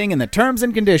everything in the terms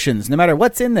and conditions, no matter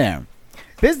what's in there.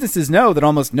 Businesses know that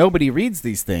almost nobody reads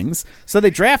these things, so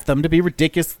they draft them to be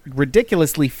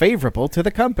ridiculously favorable to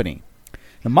the company.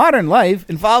 The modern life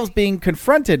involves being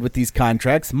confronted with these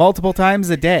contracts multiple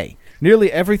times a day.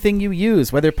 Nearly everything you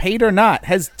use, whether paid or not,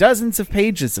 has dozens of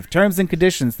pages of terms and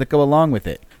conditions that go along with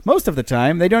it. Most of the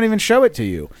time, they don't even show it to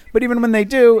you. But even when they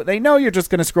do, they know you're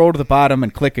just going to scroll to the bottom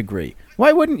and click agree.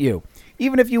 Why wouldn't you?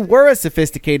 Even if you were a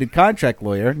sophisticated contract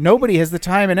lawyer, nobody has the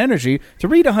time and energy to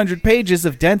read 100 pages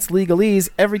of dense legalese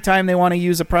every time they want to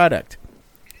use a product.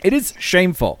 It is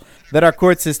shameful that our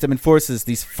court system enforces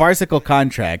these farcical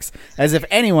contracts as if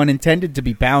anyone intended to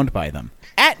be bound by them.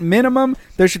 At minimum,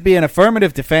 there should be an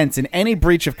affirmative defense in any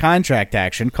breach of contract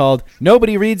action called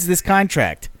 "Nobody reads this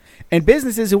contract." And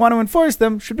businesses who want to enforce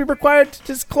them should be required to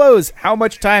disclose how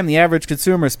much time the average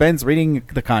consumer spends reading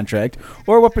the contract,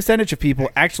 or what percentage of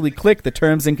people actually click the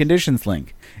terms and conditions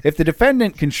link. If the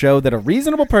defendant can show that a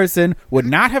reasonable person would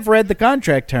not have read the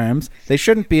contract terms, they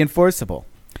shouldn't be enforceable.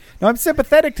 Now, I'm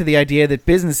sympathetic to the idea that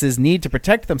businesses need to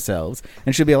protect themselves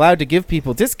and should be allowed to give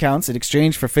people discounts in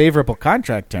exchange for favorable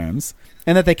contract terms,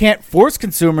 and that they can't force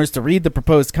consumers to read the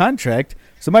proposed contract.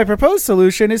 So my proposed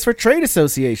solution is for trade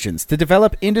associations to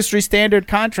develop industry-standard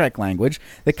contract language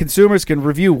that consumers can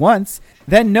review once,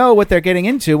 then know what they're getting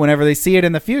into whenever they see it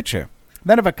in the future.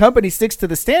 Then if a company sticks to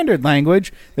the standard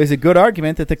language, there's a good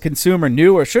argument that the consumer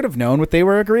knew or should have known what they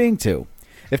were agreeing to.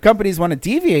 If companies want to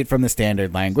deviate from the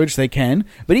standard language, they can,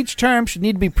 but each term should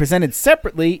need to be presented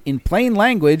separately in plain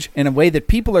language in a way that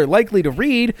people are likely to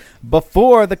read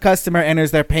before the customer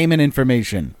enters their payment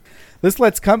information. This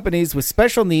lets companies with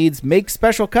special needs make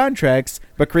special contracts,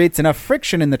 but creates enough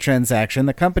friction in the transaction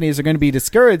that companies are going to be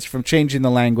discouraged from changing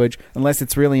the language unless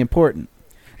it's really important.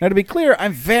 Now, to be clear,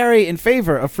 I'm very in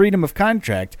favor of freedom of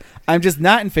contract. I'm just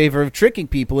not in favor of tricking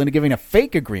people into giving a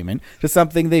fake agreement to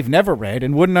something they've never read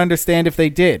and wouldn't understand if they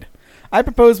did. I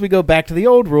propose we go back to the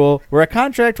old rule where a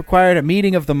contract required a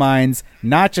meeting of the minds,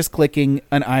 not just clicking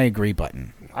an I agree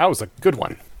button. That was a good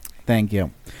one. Thank you.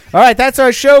 All right, that's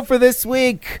our show for this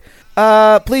week.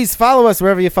 Please follow us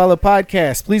wherever you follow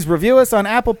podcasts. Please review us on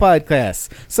Apple Podcasts.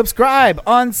 Subscribe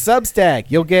on Substack.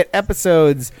 You'll get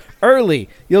episodes early.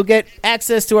 You'll get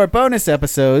access to our bonus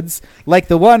episodes, like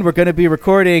the one we're going to be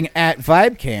recording at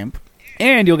Vibe Camp.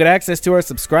 And you'll get access to our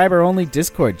subscriber-only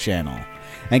Discord channel.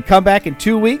 And come back in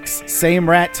 2 weeks, same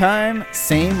rat time,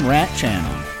 same rat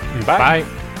channel. Bye.